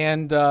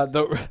 and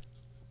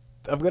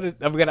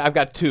I've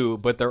got 2,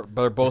 but they're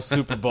both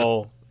Super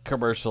Bowl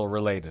commercial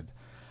related.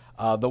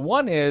 The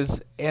one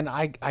is, and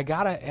I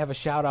gotta have a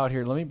shout out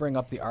here. Let me bring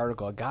up the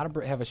article. I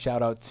gotta have a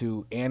shout out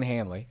to Ann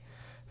Hanley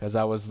because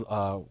I was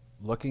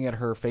looking at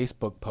her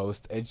Facebook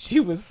post and she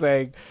was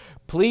saying,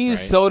 "Please,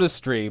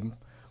 SodaStream,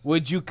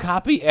 would you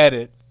copy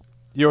edit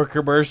your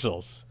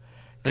commercials?"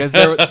 Because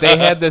they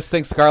had this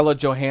thing. Scarlett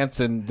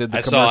Johansson did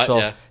the commercial,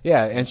 saw it,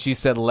 and she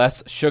said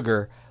less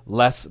sugar,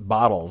 less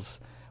bottles,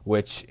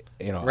 which.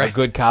 A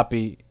good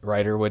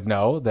copywriter would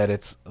know that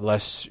it's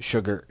less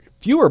sugar,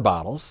 fewer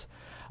bottles.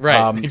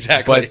 Right,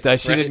 exactly. But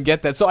she didn't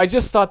get that. So I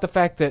just thought the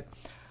fact that,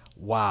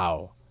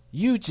 wow,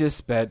 you just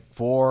spent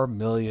 $4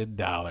 million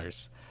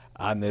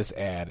on this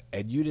ad,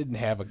 and you didn't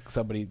have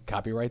somebody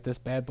copyright this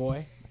bad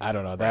boy? I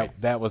don't know.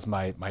 That was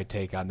my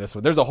take on this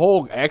one. There's a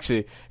whole,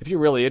 actually, if you're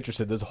really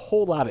interested, there's a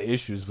whole lot of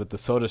issues with the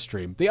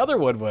SodaStream. The other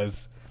one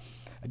was,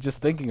 just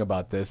thinking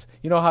about this,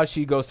 you know how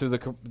she goes through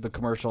the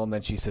commercial and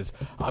then she says,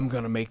 I'm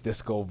going to make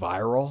this go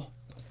viral?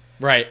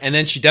 Right, and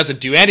then she doesn't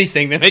do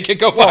anything to make it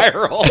go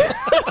viral.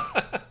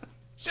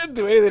 She doesn't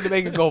do anything to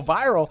make it go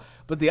viral.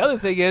 But the other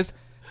thing is,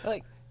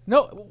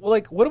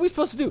 what are we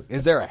supposed to do?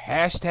 Is there a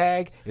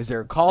hashtag? Is there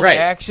a call to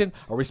action?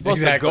 Are we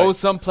supposed to go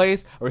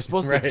someplace? Are we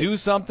supposed to do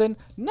something?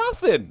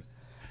 Nothing.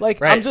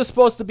 I'm just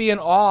supposed to be in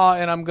awe,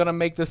 and I'm going to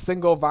make this thing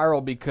go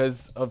viral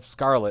because of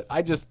Scarlett.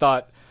 I just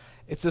thought,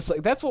 it's just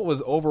that's what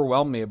was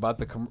overwhelming me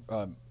about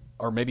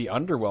or maybe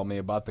underwhelmed me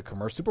about the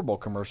Super Bowl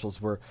commercials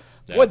boy,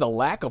 the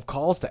lack of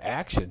calls to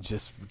action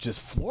just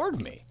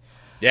floored me.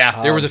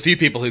 Yeah, there was a few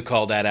people who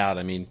called that out.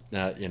 I mean,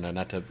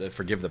 not to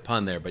forgive the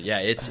pun there, but yeah,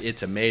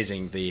 it's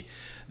amazing. The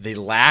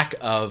lack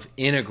of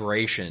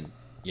integration,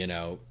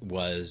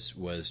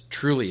 was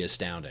truly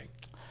astounding.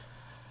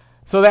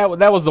 So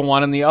that was the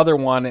one, and the other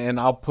one, and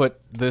I'll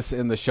put this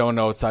in the show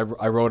notes. I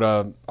wrote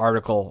an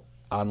article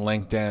on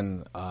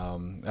LinkedIn.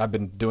 I've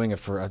been doing it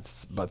for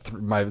this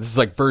is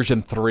like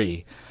version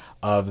 3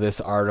 of this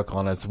article,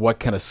 and it's what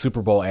can a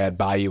Super Bowl ad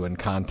buy you in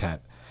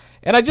content.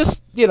 And I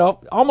just,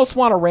 almost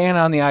want to rant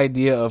on the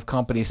idea of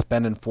companies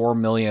spending $4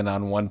 million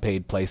on one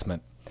paid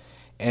placement,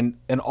 and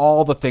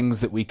all the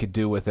things that we could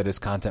do with it as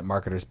content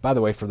marketers. By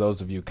the way, for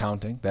those of you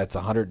counting, that's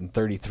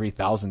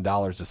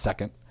 $133,000 a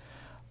second,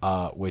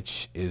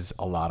 which is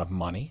a lot of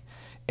money.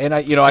 And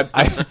I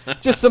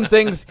just some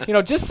things. I'm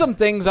going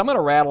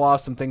to rattle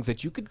off some things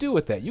that you could do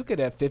with that. You could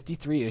have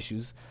 53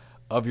 issues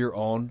of your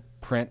own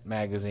print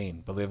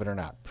magazine. Believe it or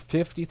not,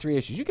 53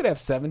 issues. You could have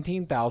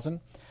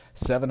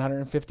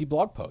 17,750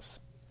 blog posts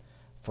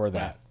for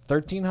that.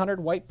 1,300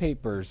 white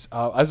papers.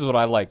 This is what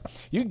I like.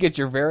 You can get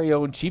your very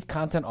own chief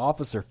content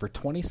officer for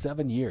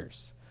 27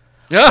 years.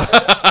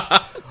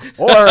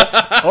 or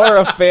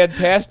a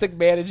fantastic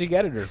managing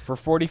editor for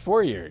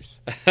 44 years.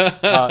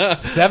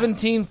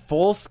 17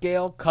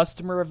 full-scale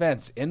customer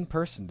events in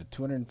person to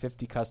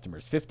 250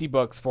 customers. 50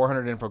 books,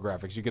 400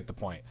 infographics. You get the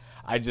point.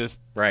 I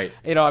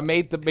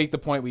make the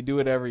point. We do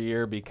it every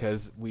year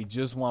because we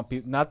just want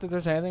people. Not that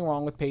there's anything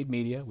wrong with paid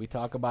media. We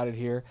talk about it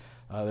here.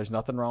 There's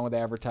nothing wrong with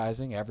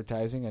advertising.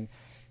 Advertising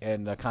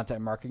and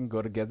content marketing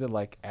go together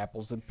like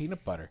apples and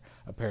peanut butter,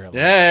 apparently.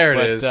 There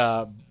it is.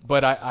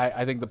 But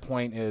I think the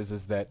point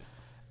is that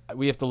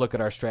we have to look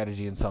at our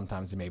strategy, and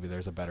sometimes maybe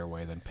there's a better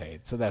way than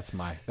paid. So that's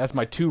my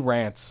 2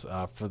 rants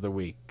for the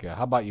week.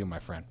 How about you, my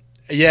friend?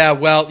 Yeah,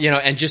 well,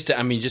 and just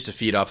to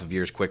feed off of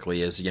yours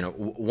quickly is,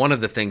 one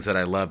of the things that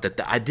I love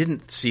that I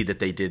didn't see that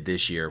they did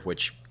this year,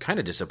 which kind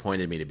of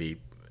disappointed me, to be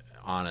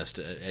honest.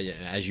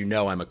 As you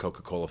know, I'm a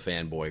Coca-Cola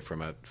fanboy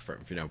for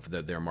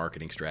their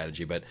marketing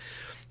strategy, but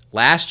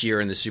last year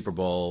in the Super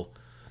Bowl,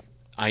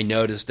 I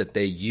noticed that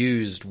they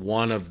used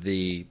one of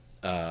the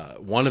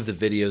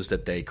videos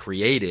that they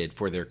created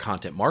for their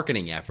content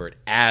marketing effort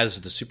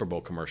as the Super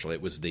Bowl commercial.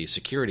 It was the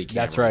security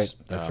cameras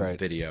That's right.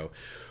 Video,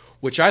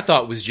 which I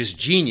thought was just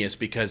genius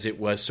because it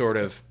was sort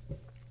of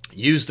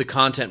used the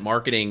content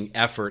marketing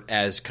effort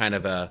as kind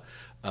of the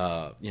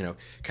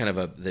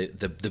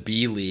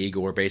B league,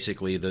 or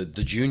basically the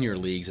junior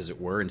leagues, as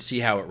it were, and see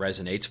how it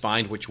resonates.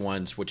 Find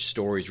which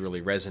stories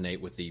really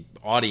resonate with the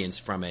audience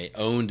from a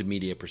owned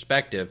media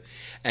perspective,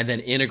 and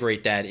then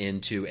integrate that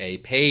into a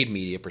paid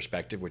media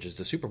perspective, which is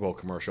the Super Bowl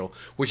commercial,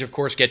 which of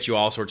course gets you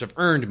all sorts of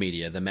earned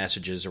media, the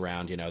messages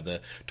around, the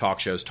talk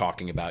shows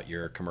talking about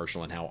your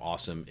commercial and how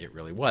awesome it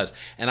really was.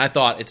 And I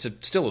thought it's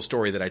still a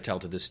story that I tell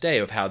to this day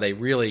of how they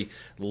really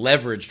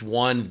leveraged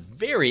one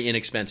very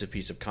inexpensive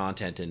piece of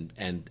content and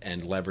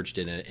leveraged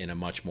it in a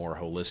much more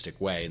holistic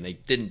way. And they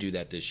didn't do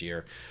that this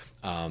year,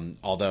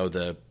 although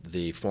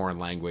the foreign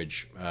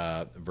language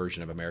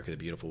version of America the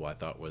Beautiful, I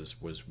thought was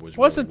wasn't really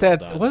well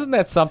done. Wasn't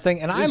that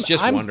something? And I'm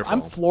wonderful.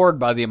 I'm floored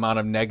by the amount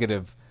of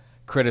negative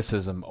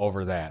criticism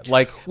over that.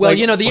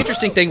 The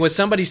interesting thing was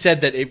somebody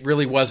said that it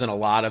really wasn't a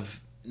lot of.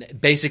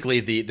 Basically,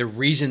 the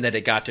reason that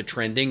it got to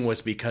trending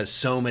was because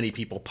so many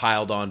people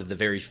piled on to the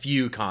very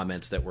few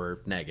comments that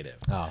were negative.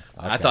 Oh,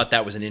 okay. I thought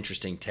that was an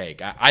interesting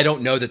take. I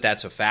don't know that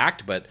that's a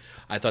fact, but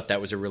I thought that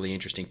was a really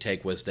interesting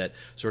take, was that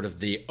sort of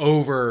the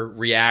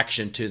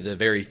overreaction to the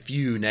very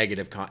few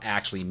negative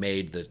actually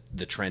made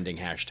the trending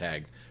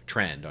hashtag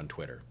trend on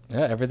Twitter.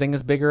 Yeah, everything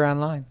is bigger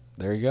online.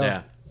 There you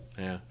go.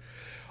 Yeah.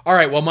 All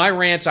right, well, my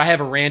rants, I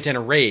have a rant and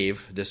a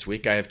rave this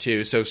week. I have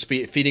 2. So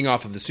feeding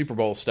off of the Super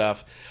Bowl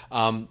stuff,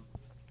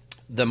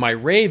 my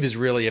rave is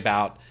really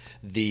about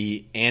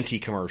the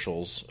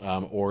anti-commercials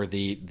or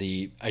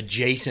the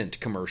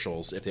adjacent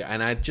commercials.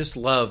 And I just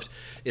loved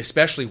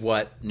especially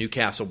what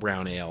Newcastle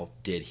Brown Ale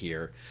did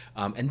here.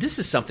 And this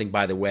is something,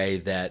 by the way,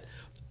 that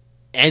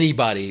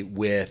anybody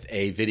with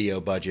a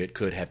video budget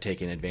could have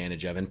taken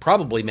advantage of, and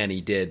probably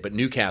many did, but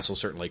Newcastle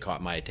certainly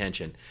caught my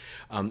attention,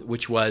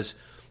 which was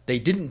they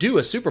didn't do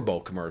a Super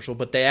Bowl commercial,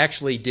 but they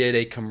actually did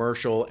a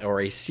commercial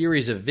or a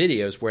series of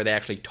videos where they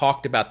actually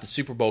talked about the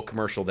Super Bowl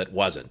commercial that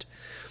wasn't.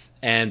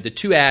 And the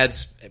two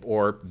ads,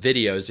 or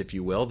videos, if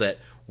you will, that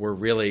were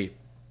really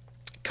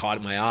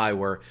caught my eye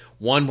were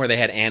one where they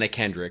had Anna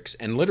Kendrick,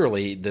 and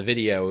literally the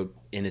video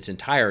in its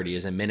entirety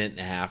is a minute and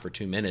a half or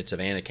 2 minutes of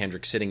Anna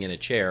Kendrick sitting in a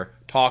chair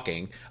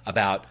talking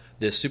about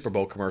this Super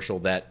Bowl commercial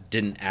that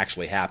didn't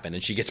actually happen.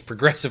 And she gets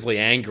progressively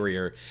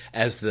angrier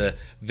as the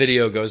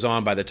video goes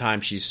on by the time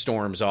she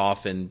storms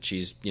off, and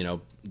she's,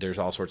 there's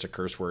all sorts of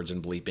curse words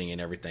and bleeping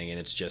and everything, and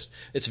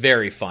it's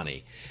very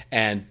funny.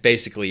 And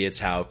basically it's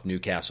how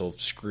Newcastle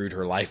screwed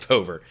her life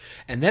over.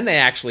 And then they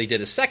actually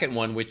did a second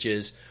one, which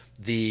is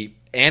the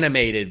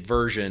animated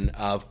version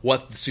of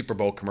what the Super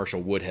Bowl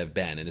commercial would have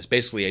been. And it's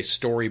basically a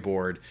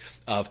storyboard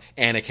of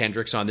Anna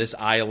Kendrick's on this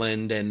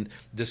island, and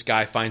this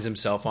guy finds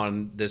himself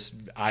on this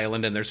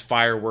island, and there's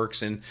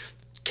fireworks and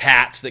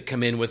cats that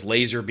come in with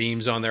laser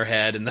beams on their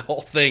head and the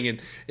whole thing. And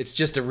it's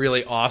just a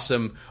really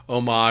awesome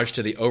homage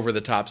to the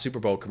over-the-top Super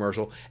Bowl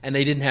commercial. And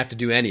they didn't have to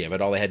do any of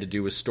it. All they had to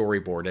do was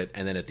storyboard it.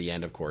 And then at the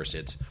end, of course,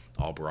 it's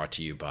all brought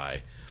to you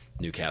by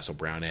Newcastle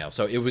Brown Ale.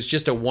 So it was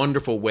just a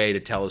wonderful way to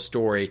tell a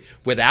story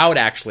without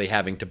actually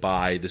having to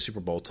buy the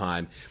Super Bowl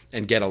time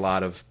and get a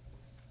lot of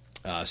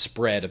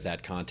spread of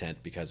that content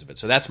because of it.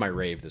 So that's my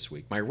rave this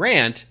week. My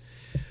rant,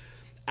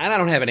 and I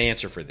don't have an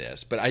answer for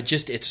this, but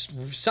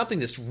it's something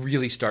that's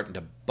really starting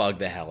to bug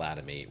the hell out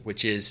of me,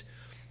 which is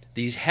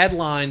these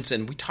headlines,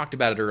 and we talked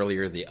about it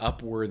earlier, the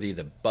Upworthy,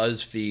 the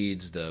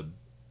BuzzFeeds, the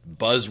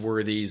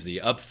Buzzworthies,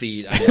 the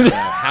Upfeed, I don't know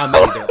how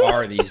many there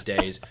are these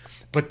days,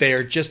 but they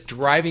are just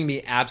driving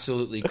me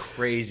absolutely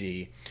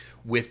crazy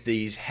with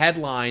these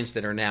headlines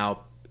that are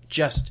now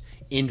just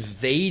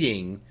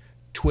invading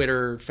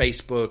Twitter,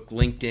 Facebook,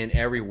 LinkedIn,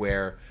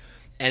 everywhere.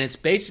 And it's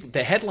basically,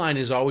 the headline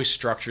is always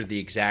structured the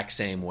exact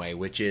same way,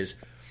 which is,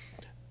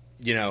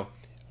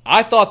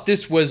 I thought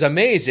this was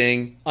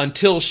amazing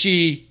until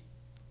she,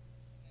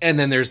 and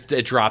then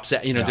it drops,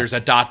 there's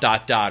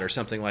a ... or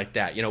something like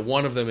that.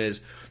 One of them is,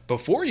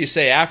 before you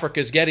say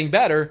Africa's getting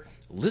better,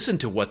 listen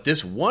to what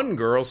this one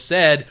girl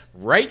said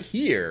right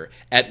here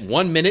at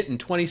 1 minute and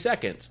 20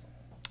 seconds.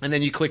 And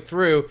then you click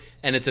through,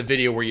 and it's a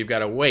video where you've got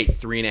to wait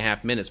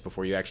 3.5 minutes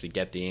before you actually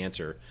get the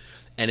answer.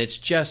 And it's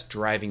just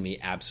driving me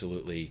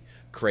absolutely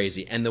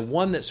crazy. And the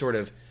one that sort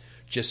of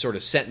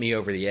sent me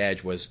over the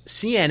edge was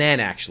CNN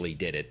actually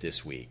did it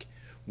this week,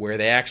 where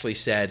they actually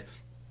said,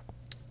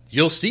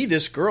 you'll see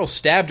this girl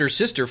stabbed her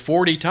sister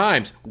 40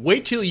 times.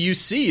 Wait till you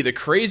see the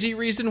crazy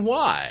reason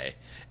why.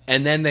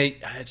 And then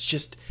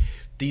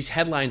these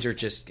headlines are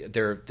just,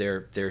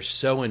 they're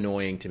so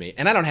annoying to me.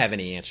 And I don't have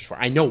any answers for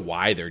it. I know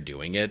why they're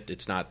doing it.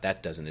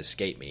 That doesn't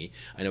escape me.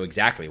 I know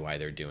exactly why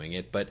they're doing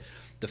it. But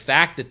the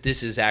fact that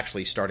this is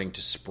actually starting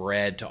to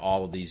spread to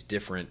all of these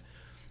different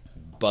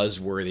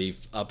buzzworthy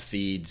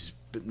upfeeds,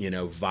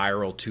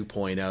 viral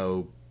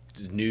 2.0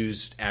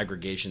 news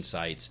aggregation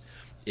sites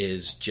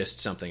is just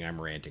something I'm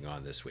ranting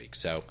on this week.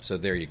 So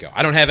there you go.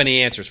 I don't have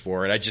any answers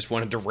for it. I just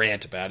wanted to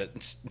rant about it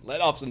and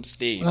let off some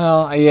steam.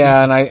 Well,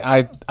 yeah, and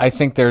I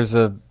think there's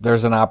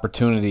an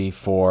opportunity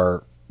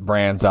for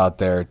brands out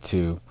there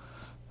to,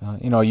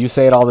 you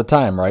say it all the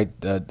time, right?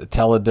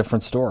 Tell a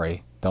different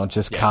story. Don't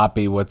just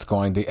copy what's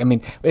going to. I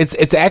mean,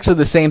 it's actually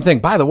the same thing.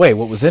 By the way,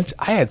 what was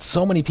I had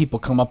so many people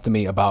come up to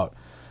me about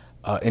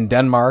in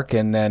Denmark,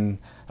 and then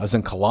I was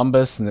in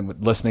Columbus, and then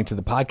listening to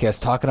the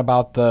podcast talking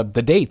about the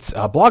dates,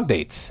 blog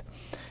dates.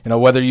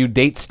 Whether you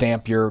date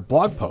stamp your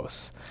blog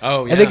posts.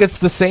 Oh, yeah. I think it's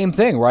the same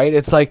thing, right?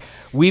 It's like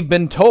we've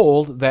been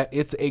told that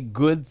it's a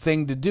good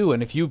thing to do,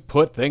 and if you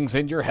put things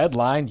in your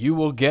headline, you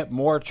will get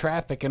more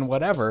traffic and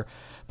whatever.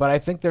 But I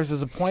think there's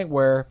a point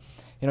where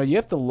you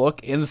have to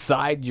look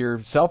inside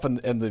yourself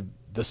and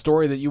the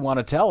story that you want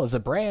to tell as a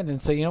brand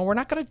and say, we're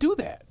not going to do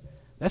that.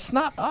 That's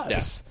not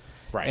us. Yeah.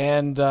 Right.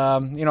 And,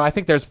 I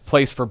think there's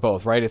place for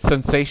both, right?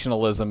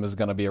 Sensationalism is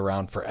going to be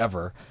around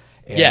forever.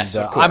 And, yes,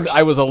 of course.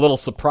 I was a little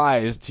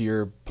surprised to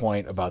your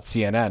point about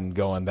CNN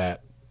going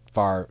that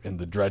far in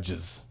the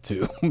dredges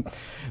to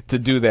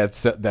do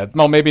that.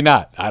 Well, maybe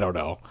not. I don't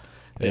know.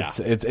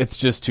 It's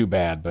just too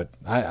bad. But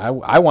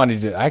I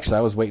wanted to, actually,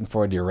 I was waiting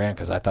forward to your rant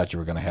because I thought you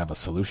were going to have a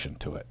solution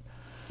to it.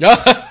 No,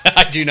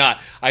 I do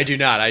not. I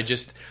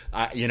just,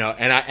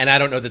 and I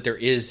don't know that there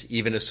is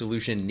even a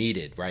solution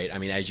needed, right? I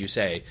mean, as you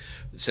say,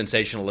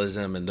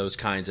 sensationalism and those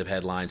kinds of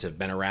headlines have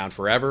been around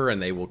forever,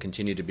 and they will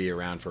continue to be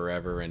around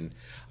forever. And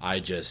I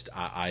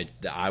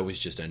was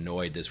just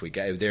annoyed this week.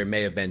 There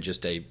may have been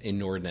just a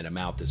inordinate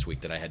amount this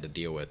week that I had to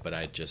deal with, but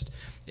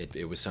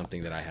it was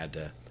something that I had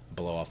to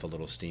blow off a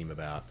little steam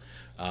about.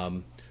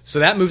 So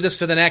that moves us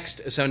to the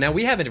next. So now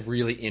we have a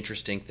really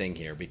interesting thing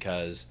here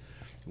because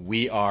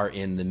we are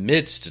in the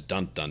midst,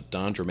 dun, dun,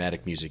 dun,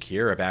 dramatic music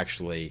here, of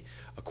actually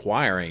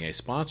acquiring a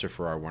sponsor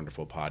for our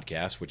wonderful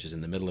podcast, which is in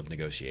the middle of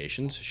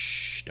negotiations.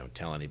 Shh, don't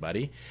tell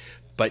anybody.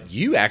 But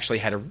you actually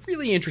had a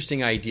really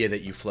interesting idea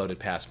that you floated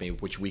past me,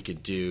 which we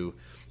could do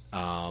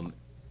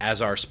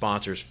as our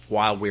sponsors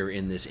while we're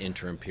in this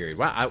interim period.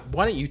 Why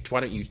don't you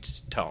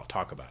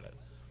talk about it?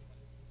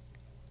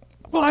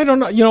 Well, I don't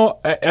know,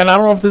 and I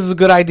don't know if this is a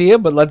good idea,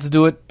 but let's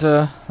do it.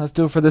 Let's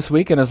do it for this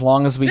week, and as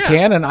long as we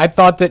can. And I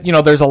thought that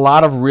there's a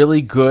lot of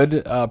really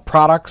good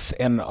products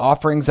and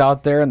offerings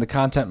out there in the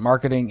content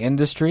marketing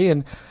industry,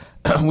 and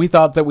we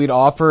thought that we'd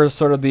offer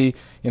sort of the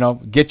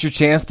get your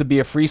chance to be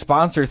a free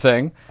sponsor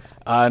thing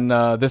on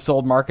This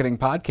Old Marketing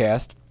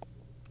podcast.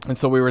 And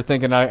so we were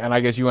thinking, and I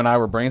guess you and I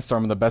were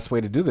brainstorming the best way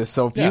to do this.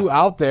 So if you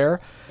out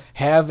there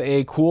have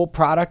a cool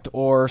product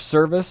or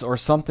service or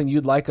something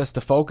you'd like us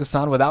to focus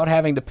on without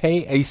having to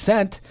pay a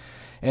cent,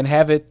 and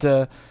have it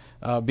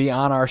be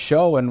on our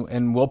show,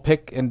 and we'll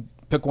pick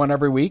one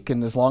every week,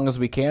 and as long as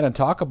we can, and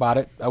talk about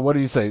it. What do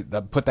you say?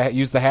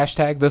 Use the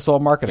hashtag This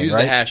Old Marketing. Use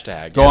right? the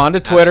hashtag. Go on to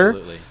Twitter.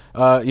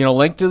 Absolutely.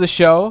 Link to the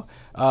show.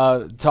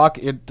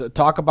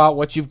 Talk about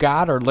what you've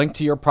got, or link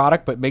to your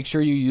product, but make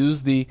sure you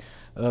use the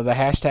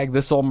hashtag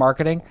This Old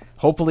Marketing.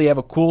 Hopefully you have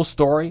a cool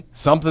story,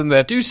 something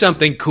that... Do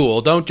something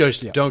cool. Don't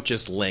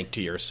just link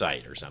to your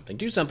site or something.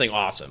 Do something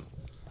awesome.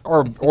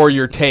 Or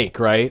your take,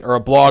 right? Or a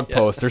blog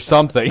post or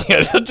something.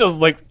 Just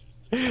like...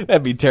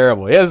 That'd be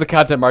terrible. Yeah, it's a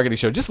content marketing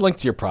show. Just link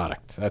to your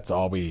product. That's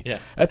all we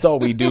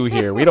do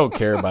here. We don't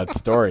care about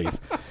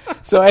stories.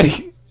 So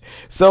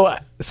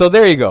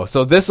there you go.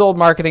 So This Old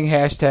Marketing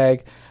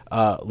hashtag,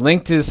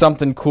 link to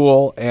something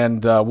cool,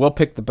 and we'll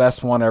pick the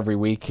best one every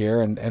week here,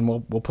 and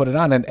we'll put it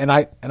on. And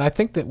I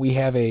think that we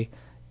have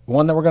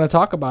one that we're going to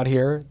talk about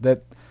here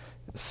that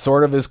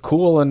sort of is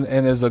cool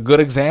and is a good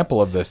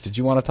example of this. Did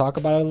you want to talk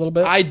about it a little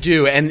bit? I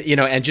do,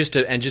 and just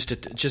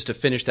to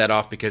finish that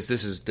off, because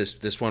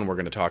this one we're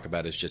going to talk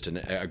about is just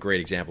a great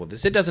example of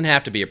this. It doesn't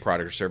have to be a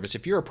product or service.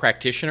 If you're a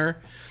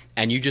practitioner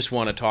and you just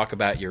want to talk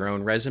about your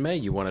own resume,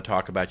 you want to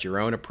talk about your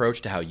own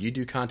approach to how you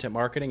do content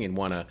marketing, and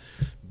want to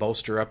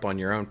bolster up on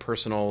your own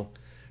personal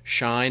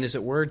shine, as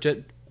it were,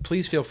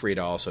 please feel free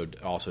to also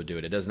do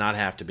it. It does not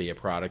have to be a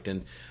product.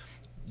 And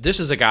this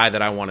is a guy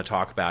that I want to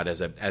talk about as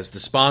the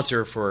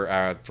sponsor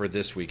for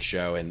this week's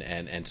show,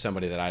 and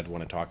somebody that I'd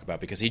want to talk about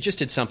because he just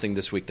did something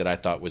this week that I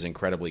thought was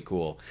incredibly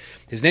cool.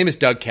 His name is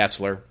Doug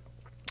Kessler,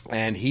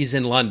 and he's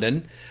in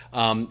London,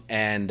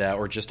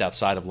 or just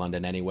outside of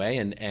London anyway,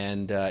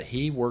 and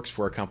he works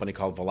for a company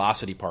called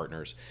Velocity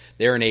Partners.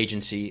 They're an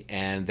agency,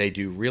 and they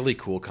do really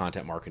cool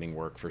content marketing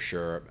work for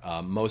sure,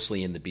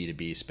 mostly in the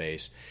B2B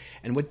space.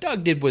 And what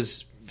Doug did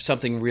was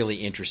something really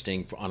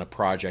interesting on a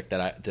project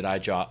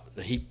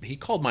he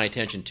called my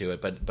attention to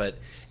it, but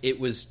it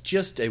was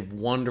just a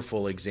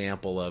wonderful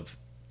example of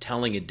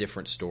telling a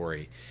different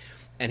story.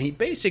 And he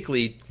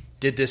basically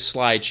did this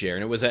slide share,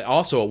 and it was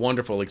also a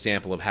wonderful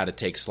example of how to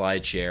take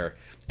slide share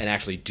and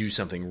actually do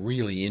something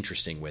really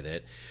interesting with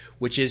it,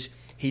 which is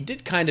he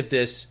did kind of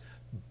this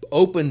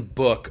open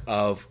book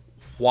of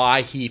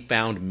why he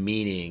found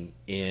meaning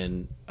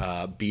in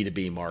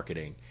B2B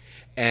marketing.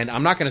 And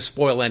I'm not going to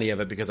spoil any of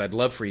it because I'd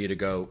love for you to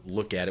go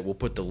look at it. We'll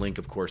put the link,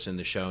 of course, in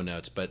the show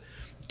notes. But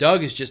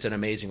Doug is just an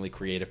amazingly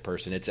creative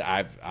person.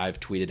 I've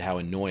tweeted how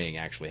annoying,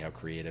 actually, how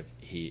creative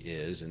he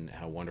is and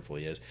how wonderful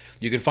he is.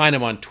 You can find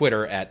him on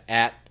Twitter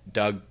at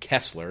Doug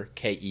Kessler,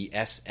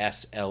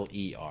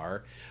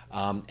 Kessler.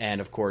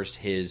 And, of course,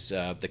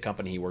 the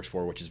company he works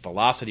for, which is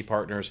Velocity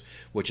Partners,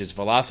 which is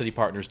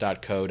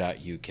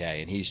velocitypartners.co.uk.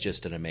 And he's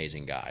just an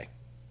amazing guy.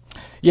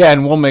 Yeah,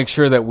 and we'll make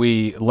sure that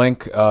we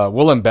link,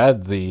 we'll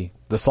embed the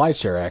slide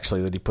share,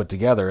 actually, that he put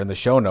together in the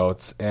show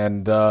notes.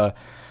 And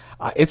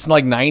it's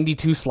like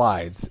 92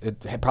 slides. It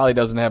probably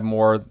doesn't have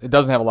more. It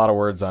doesn't have a lot of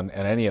words on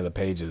any of the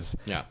pages.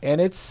 Yeah.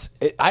 And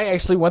I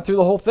actually went through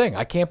the whole thing.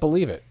 I can't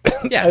believe it.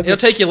 Yeah, it'll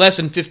take you less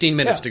than 15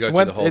 minutes to go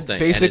through the whole thing.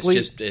 Basically,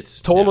 it's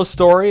told a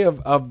story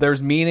of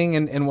there's meaning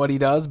in what he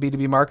does,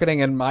 B2B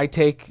marketing, and my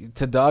take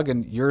to Doug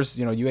and yours.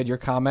 You had your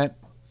comment.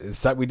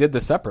 We did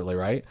this separately,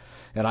 right?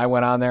 And I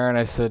went on there and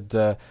I said,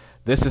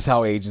 this is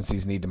how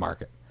agencies need to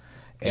market.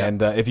 Yep.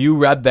 And if you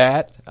read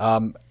that,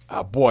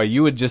 boy,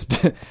 you would just,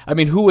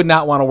 who would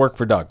not want to work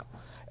for Doug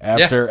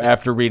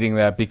after reading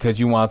that, because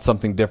you want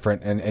something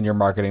different and your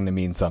marketing to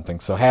mean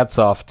something. So hats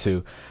off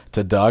to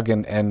Doug,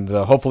 and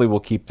hopefully we'll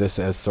keep this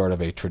as sort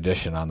of a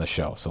tradition on the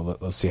show. So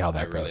let's see how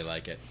that goes.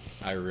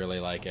 I really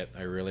like it.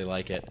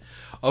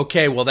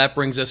 Okay, well, that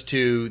brings us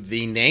to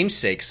the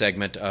namesake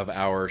segment of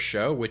our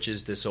show, which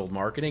is This Old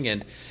Marketing.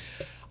 And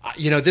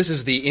this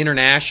is the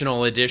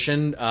international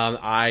edition.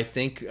 I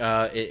think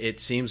it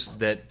seems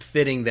that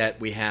fitting that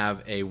we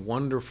have a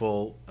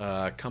wonderful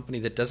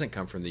company that doesn't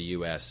come from the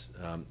U.S.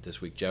 This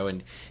week, Joe.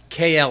 And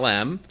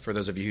KLM, for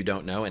those of you who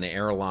don't know, an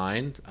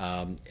airline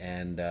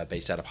and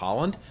based out of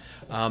Holland.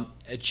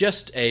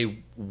 Just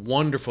a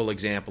wonderful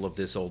example of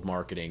this old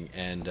marketing.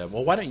 And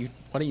why don't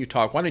you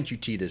talk? Why don't you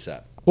tee this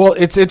up? Well,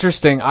 it's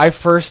interesting. I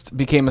first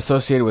became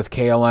associated with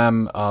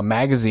KLM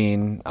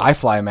magazine,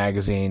 iFly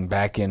magazine,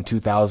 back in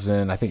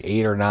 2000, I think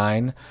 8 or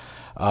 9,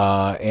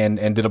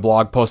 and did a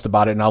blog post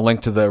about it. And I'll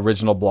link to the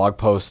original blog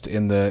post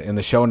in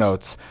the show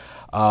notes.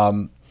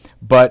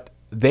 But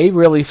they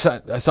really,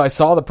 so I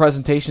saw the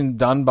presentation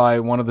done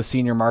by one of the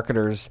senior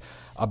marketers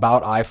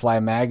about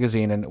iFly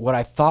magazine, and what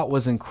I thought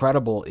was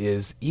incredible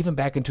is even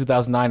back in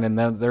 2009,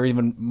 and they're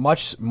even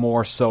much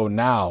more so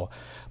now,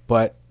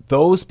 but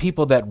those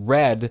people that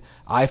read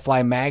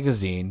iFly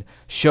magazine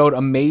showed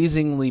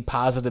amazingly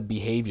positive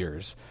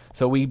behaviors.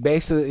 So we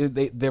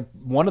basically, they're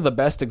one of the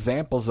best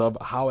examples of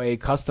how a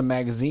custom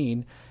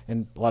magazine,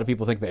 and a lot of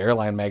people think the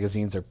airline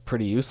magazines are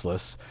pretty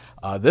useless.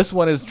 This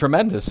one is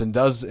tremendous and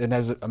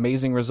has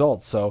amazing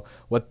results. So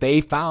what they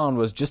found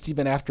was, just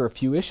even after a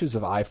few issues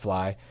of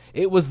iFly,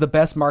 it was the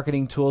best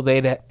marketing tool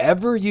they'd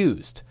ever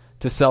used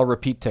to sell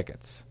repeat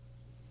tickets.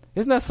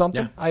 Isn't that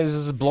something? Yeah. I was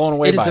just blown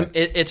away by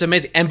it. It's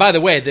amazing. And by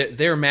the way,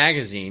 their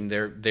magazine,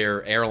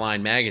 their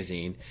airline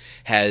magazine,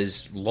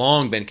 has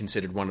long been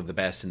considered one of the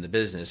best in the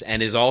business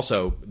and is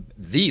also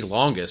the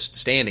longest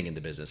standing in the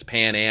business.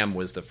 Pan Am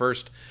was the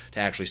first to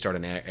actually start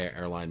an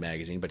airline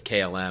magazine, but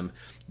KLM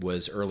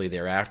was early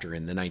thereafter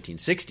in the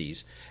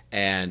 1960s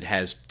and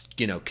has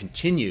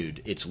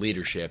continued its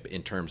leadership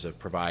in terms of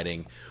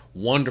providing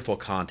wonderful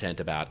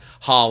content about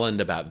Holland,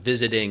 about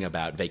visiting,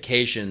 about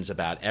vacations,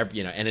 about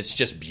and it's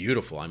just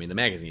beautiful. I mean, the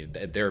magazine,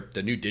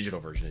 the new digital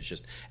version is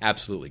just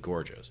absolutely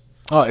gorgeous.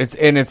 Oh,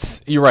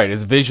 you're right.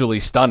 It's visually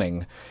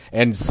stunning,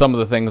 and some of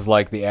the things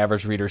like the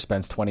average reader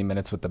spends 20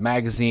 minutes with the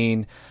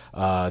magazine,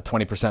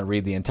 20%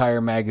 read the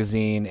entire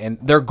magazine, and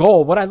their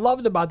goal. What I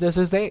loved about this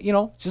is they,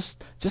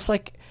 just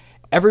like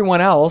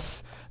everyone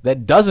else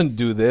that doesn't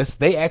do this,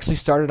 they actually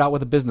started out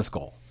with a business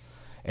goal.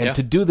 And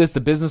to do this,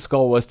 the business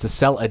goal was to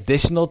sell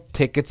additional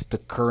tickets to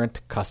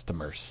current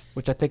customers,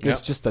 which I think is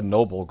just a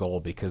noble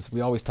goal, because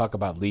we always talk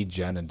about lead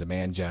gen and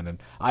demand gen,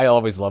 and I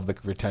always love the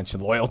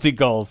retention loyalty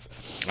goals.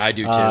 I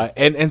do too.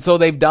 And so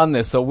they've done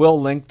this. So we'll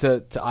link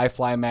to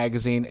iFly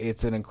magazine.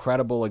 It's an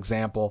incredible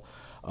example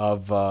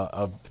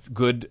of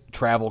good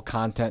travel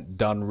content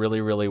done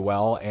really, really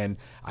well. And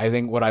I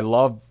think what I've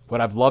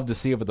loved to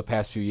see over the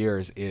past few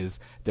years is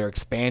their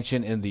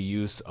expansion in the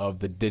use of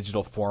the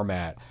digital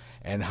format,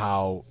 and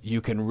how you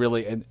can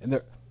really,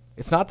 and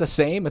it's not the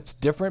same, it's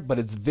different, but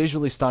it's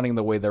visually stunning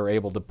the way they're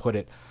able to put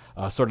it,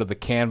 sort of the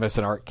canvas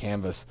and art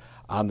canvas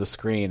on the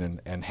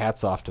screen, and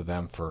hats off to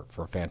them for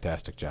a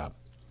fantastic job.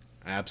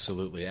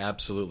 Absolutely,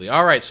 absolutely.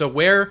 All right, so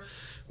where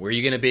are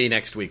you going to be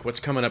next week? What's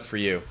coming up for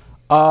you?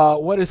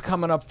 What is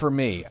coming up for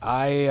me?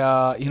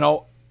 I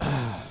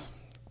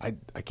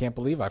can't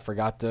believe I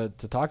forgot to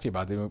talk to you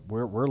about it.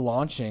 We're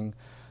launching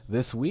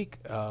this week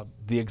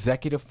the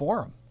Executive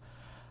Forum.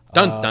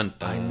 Dun, dun,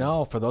 dun. I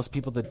know. For those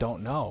people that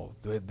don't know,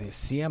 the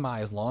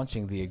CMI is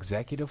launching the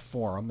Executive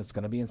Forum. It's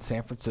going to be in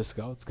San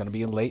Francisco. It's going to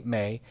be in late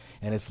May,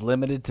 and it's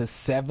limited to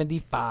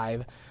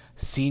 75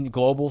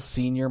 global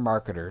senior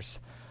marketers.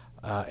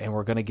 And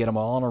we're going to get them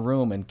all in a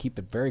room and keep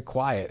it very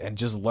quiet and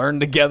just learn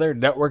together,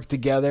 network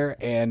together.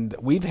 And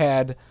we've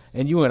had,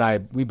 and you and I,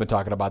 we've been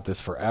talking about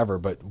this forever,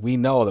 but we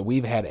know that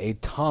we've had a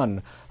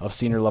ton of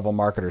senior level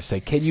marketers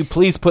say, can you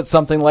please put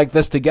something like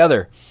this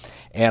together?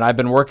 And I've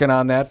been working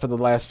on that for the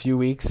last few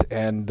weeks,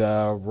 and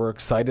we're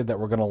excited that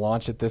we're going to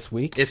launch it this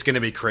week. It's going to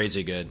be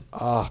crazy good.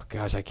 Oh,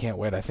 gosh, I can't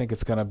wait. I think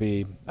it's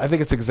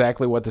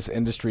exactly what this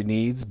industry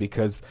needs,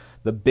 because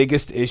the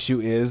biggest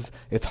issue is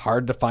it's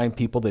hard to find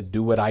people that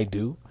do what I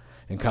do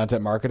in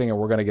content marketing, and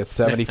we're going to get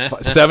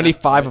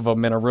 75 of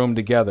them in a room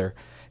together,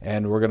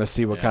 and we're going to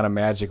see what kind of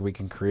magic we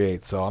can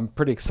create. So I'm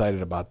pretty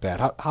excited about that.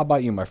 How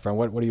about you, my friend?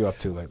 What are you up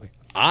to lately?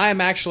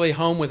 I'm actually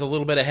home with a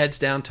little bit of heads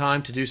down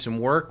time to do some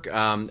work.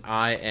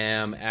 I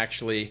am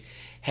actually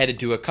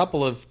headed to a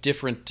couple of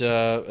different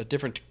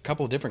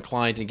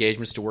client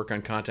engagements to work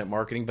on content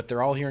marketing, but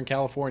they're all here in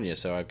California.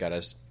 So I've got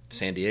a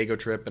San Diego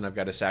trip, and I've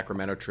got a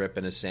Sacramento trip,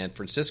 and a San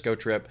Francisco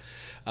trip.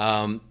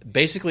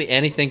 Basically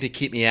anything to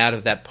keep me out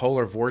of that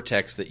polar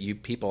vortex that you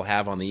people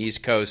have on the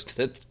East Coast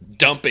that's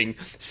dumping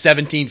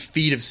 17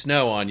 feet of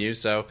snow on you.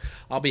 So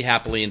I'll be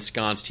happily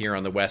ensconced here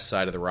on the west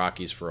side of the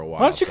Rockies for a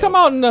while. Why don't you come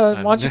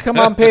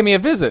out and pay me a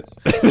visit?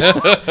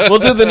 We'll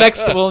do the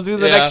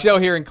next show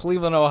here in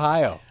Cleveland,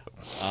 Ohio.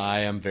 I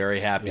am very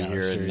happy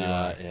here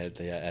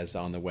as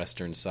on the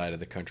western side of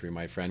the country,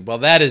 my friend. Well,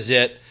 that is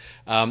it.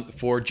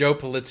 For Joe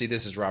Polizzi,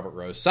 this is Robert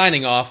Rose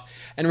signing off.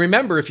 And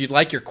remember, if you'd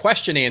like your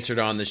question answered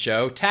on the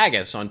show, tag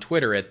us on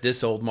Twitter at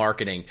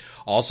ThisOldMarketing.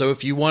 Also,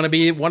 if you want to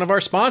be one of our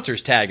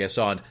sponsors, tag us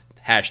on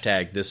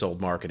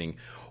 #ThisOldMarketing.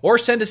 Or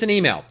send us an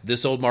email,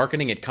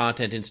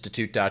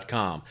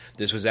 thisoldmarketing@contentinstitute.com.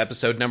 This was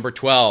episode number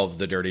 12,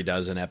 the Dirty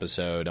Dozen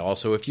episode.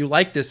 Also, if you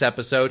like this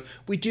episode,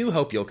 we do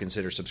hope you'll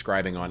consider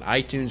subscribing on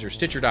iTunes or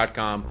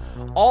Stitcher.com.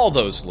 All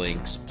those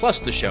links, plus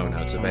the show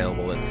notes,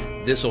 available at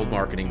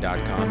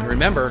thisoldmarketing.com. And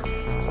remember,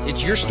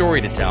 it's your story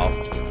to tell.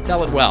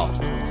 Tell it well.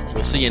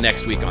 We'll see you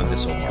next week on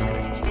This Old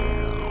Marketing.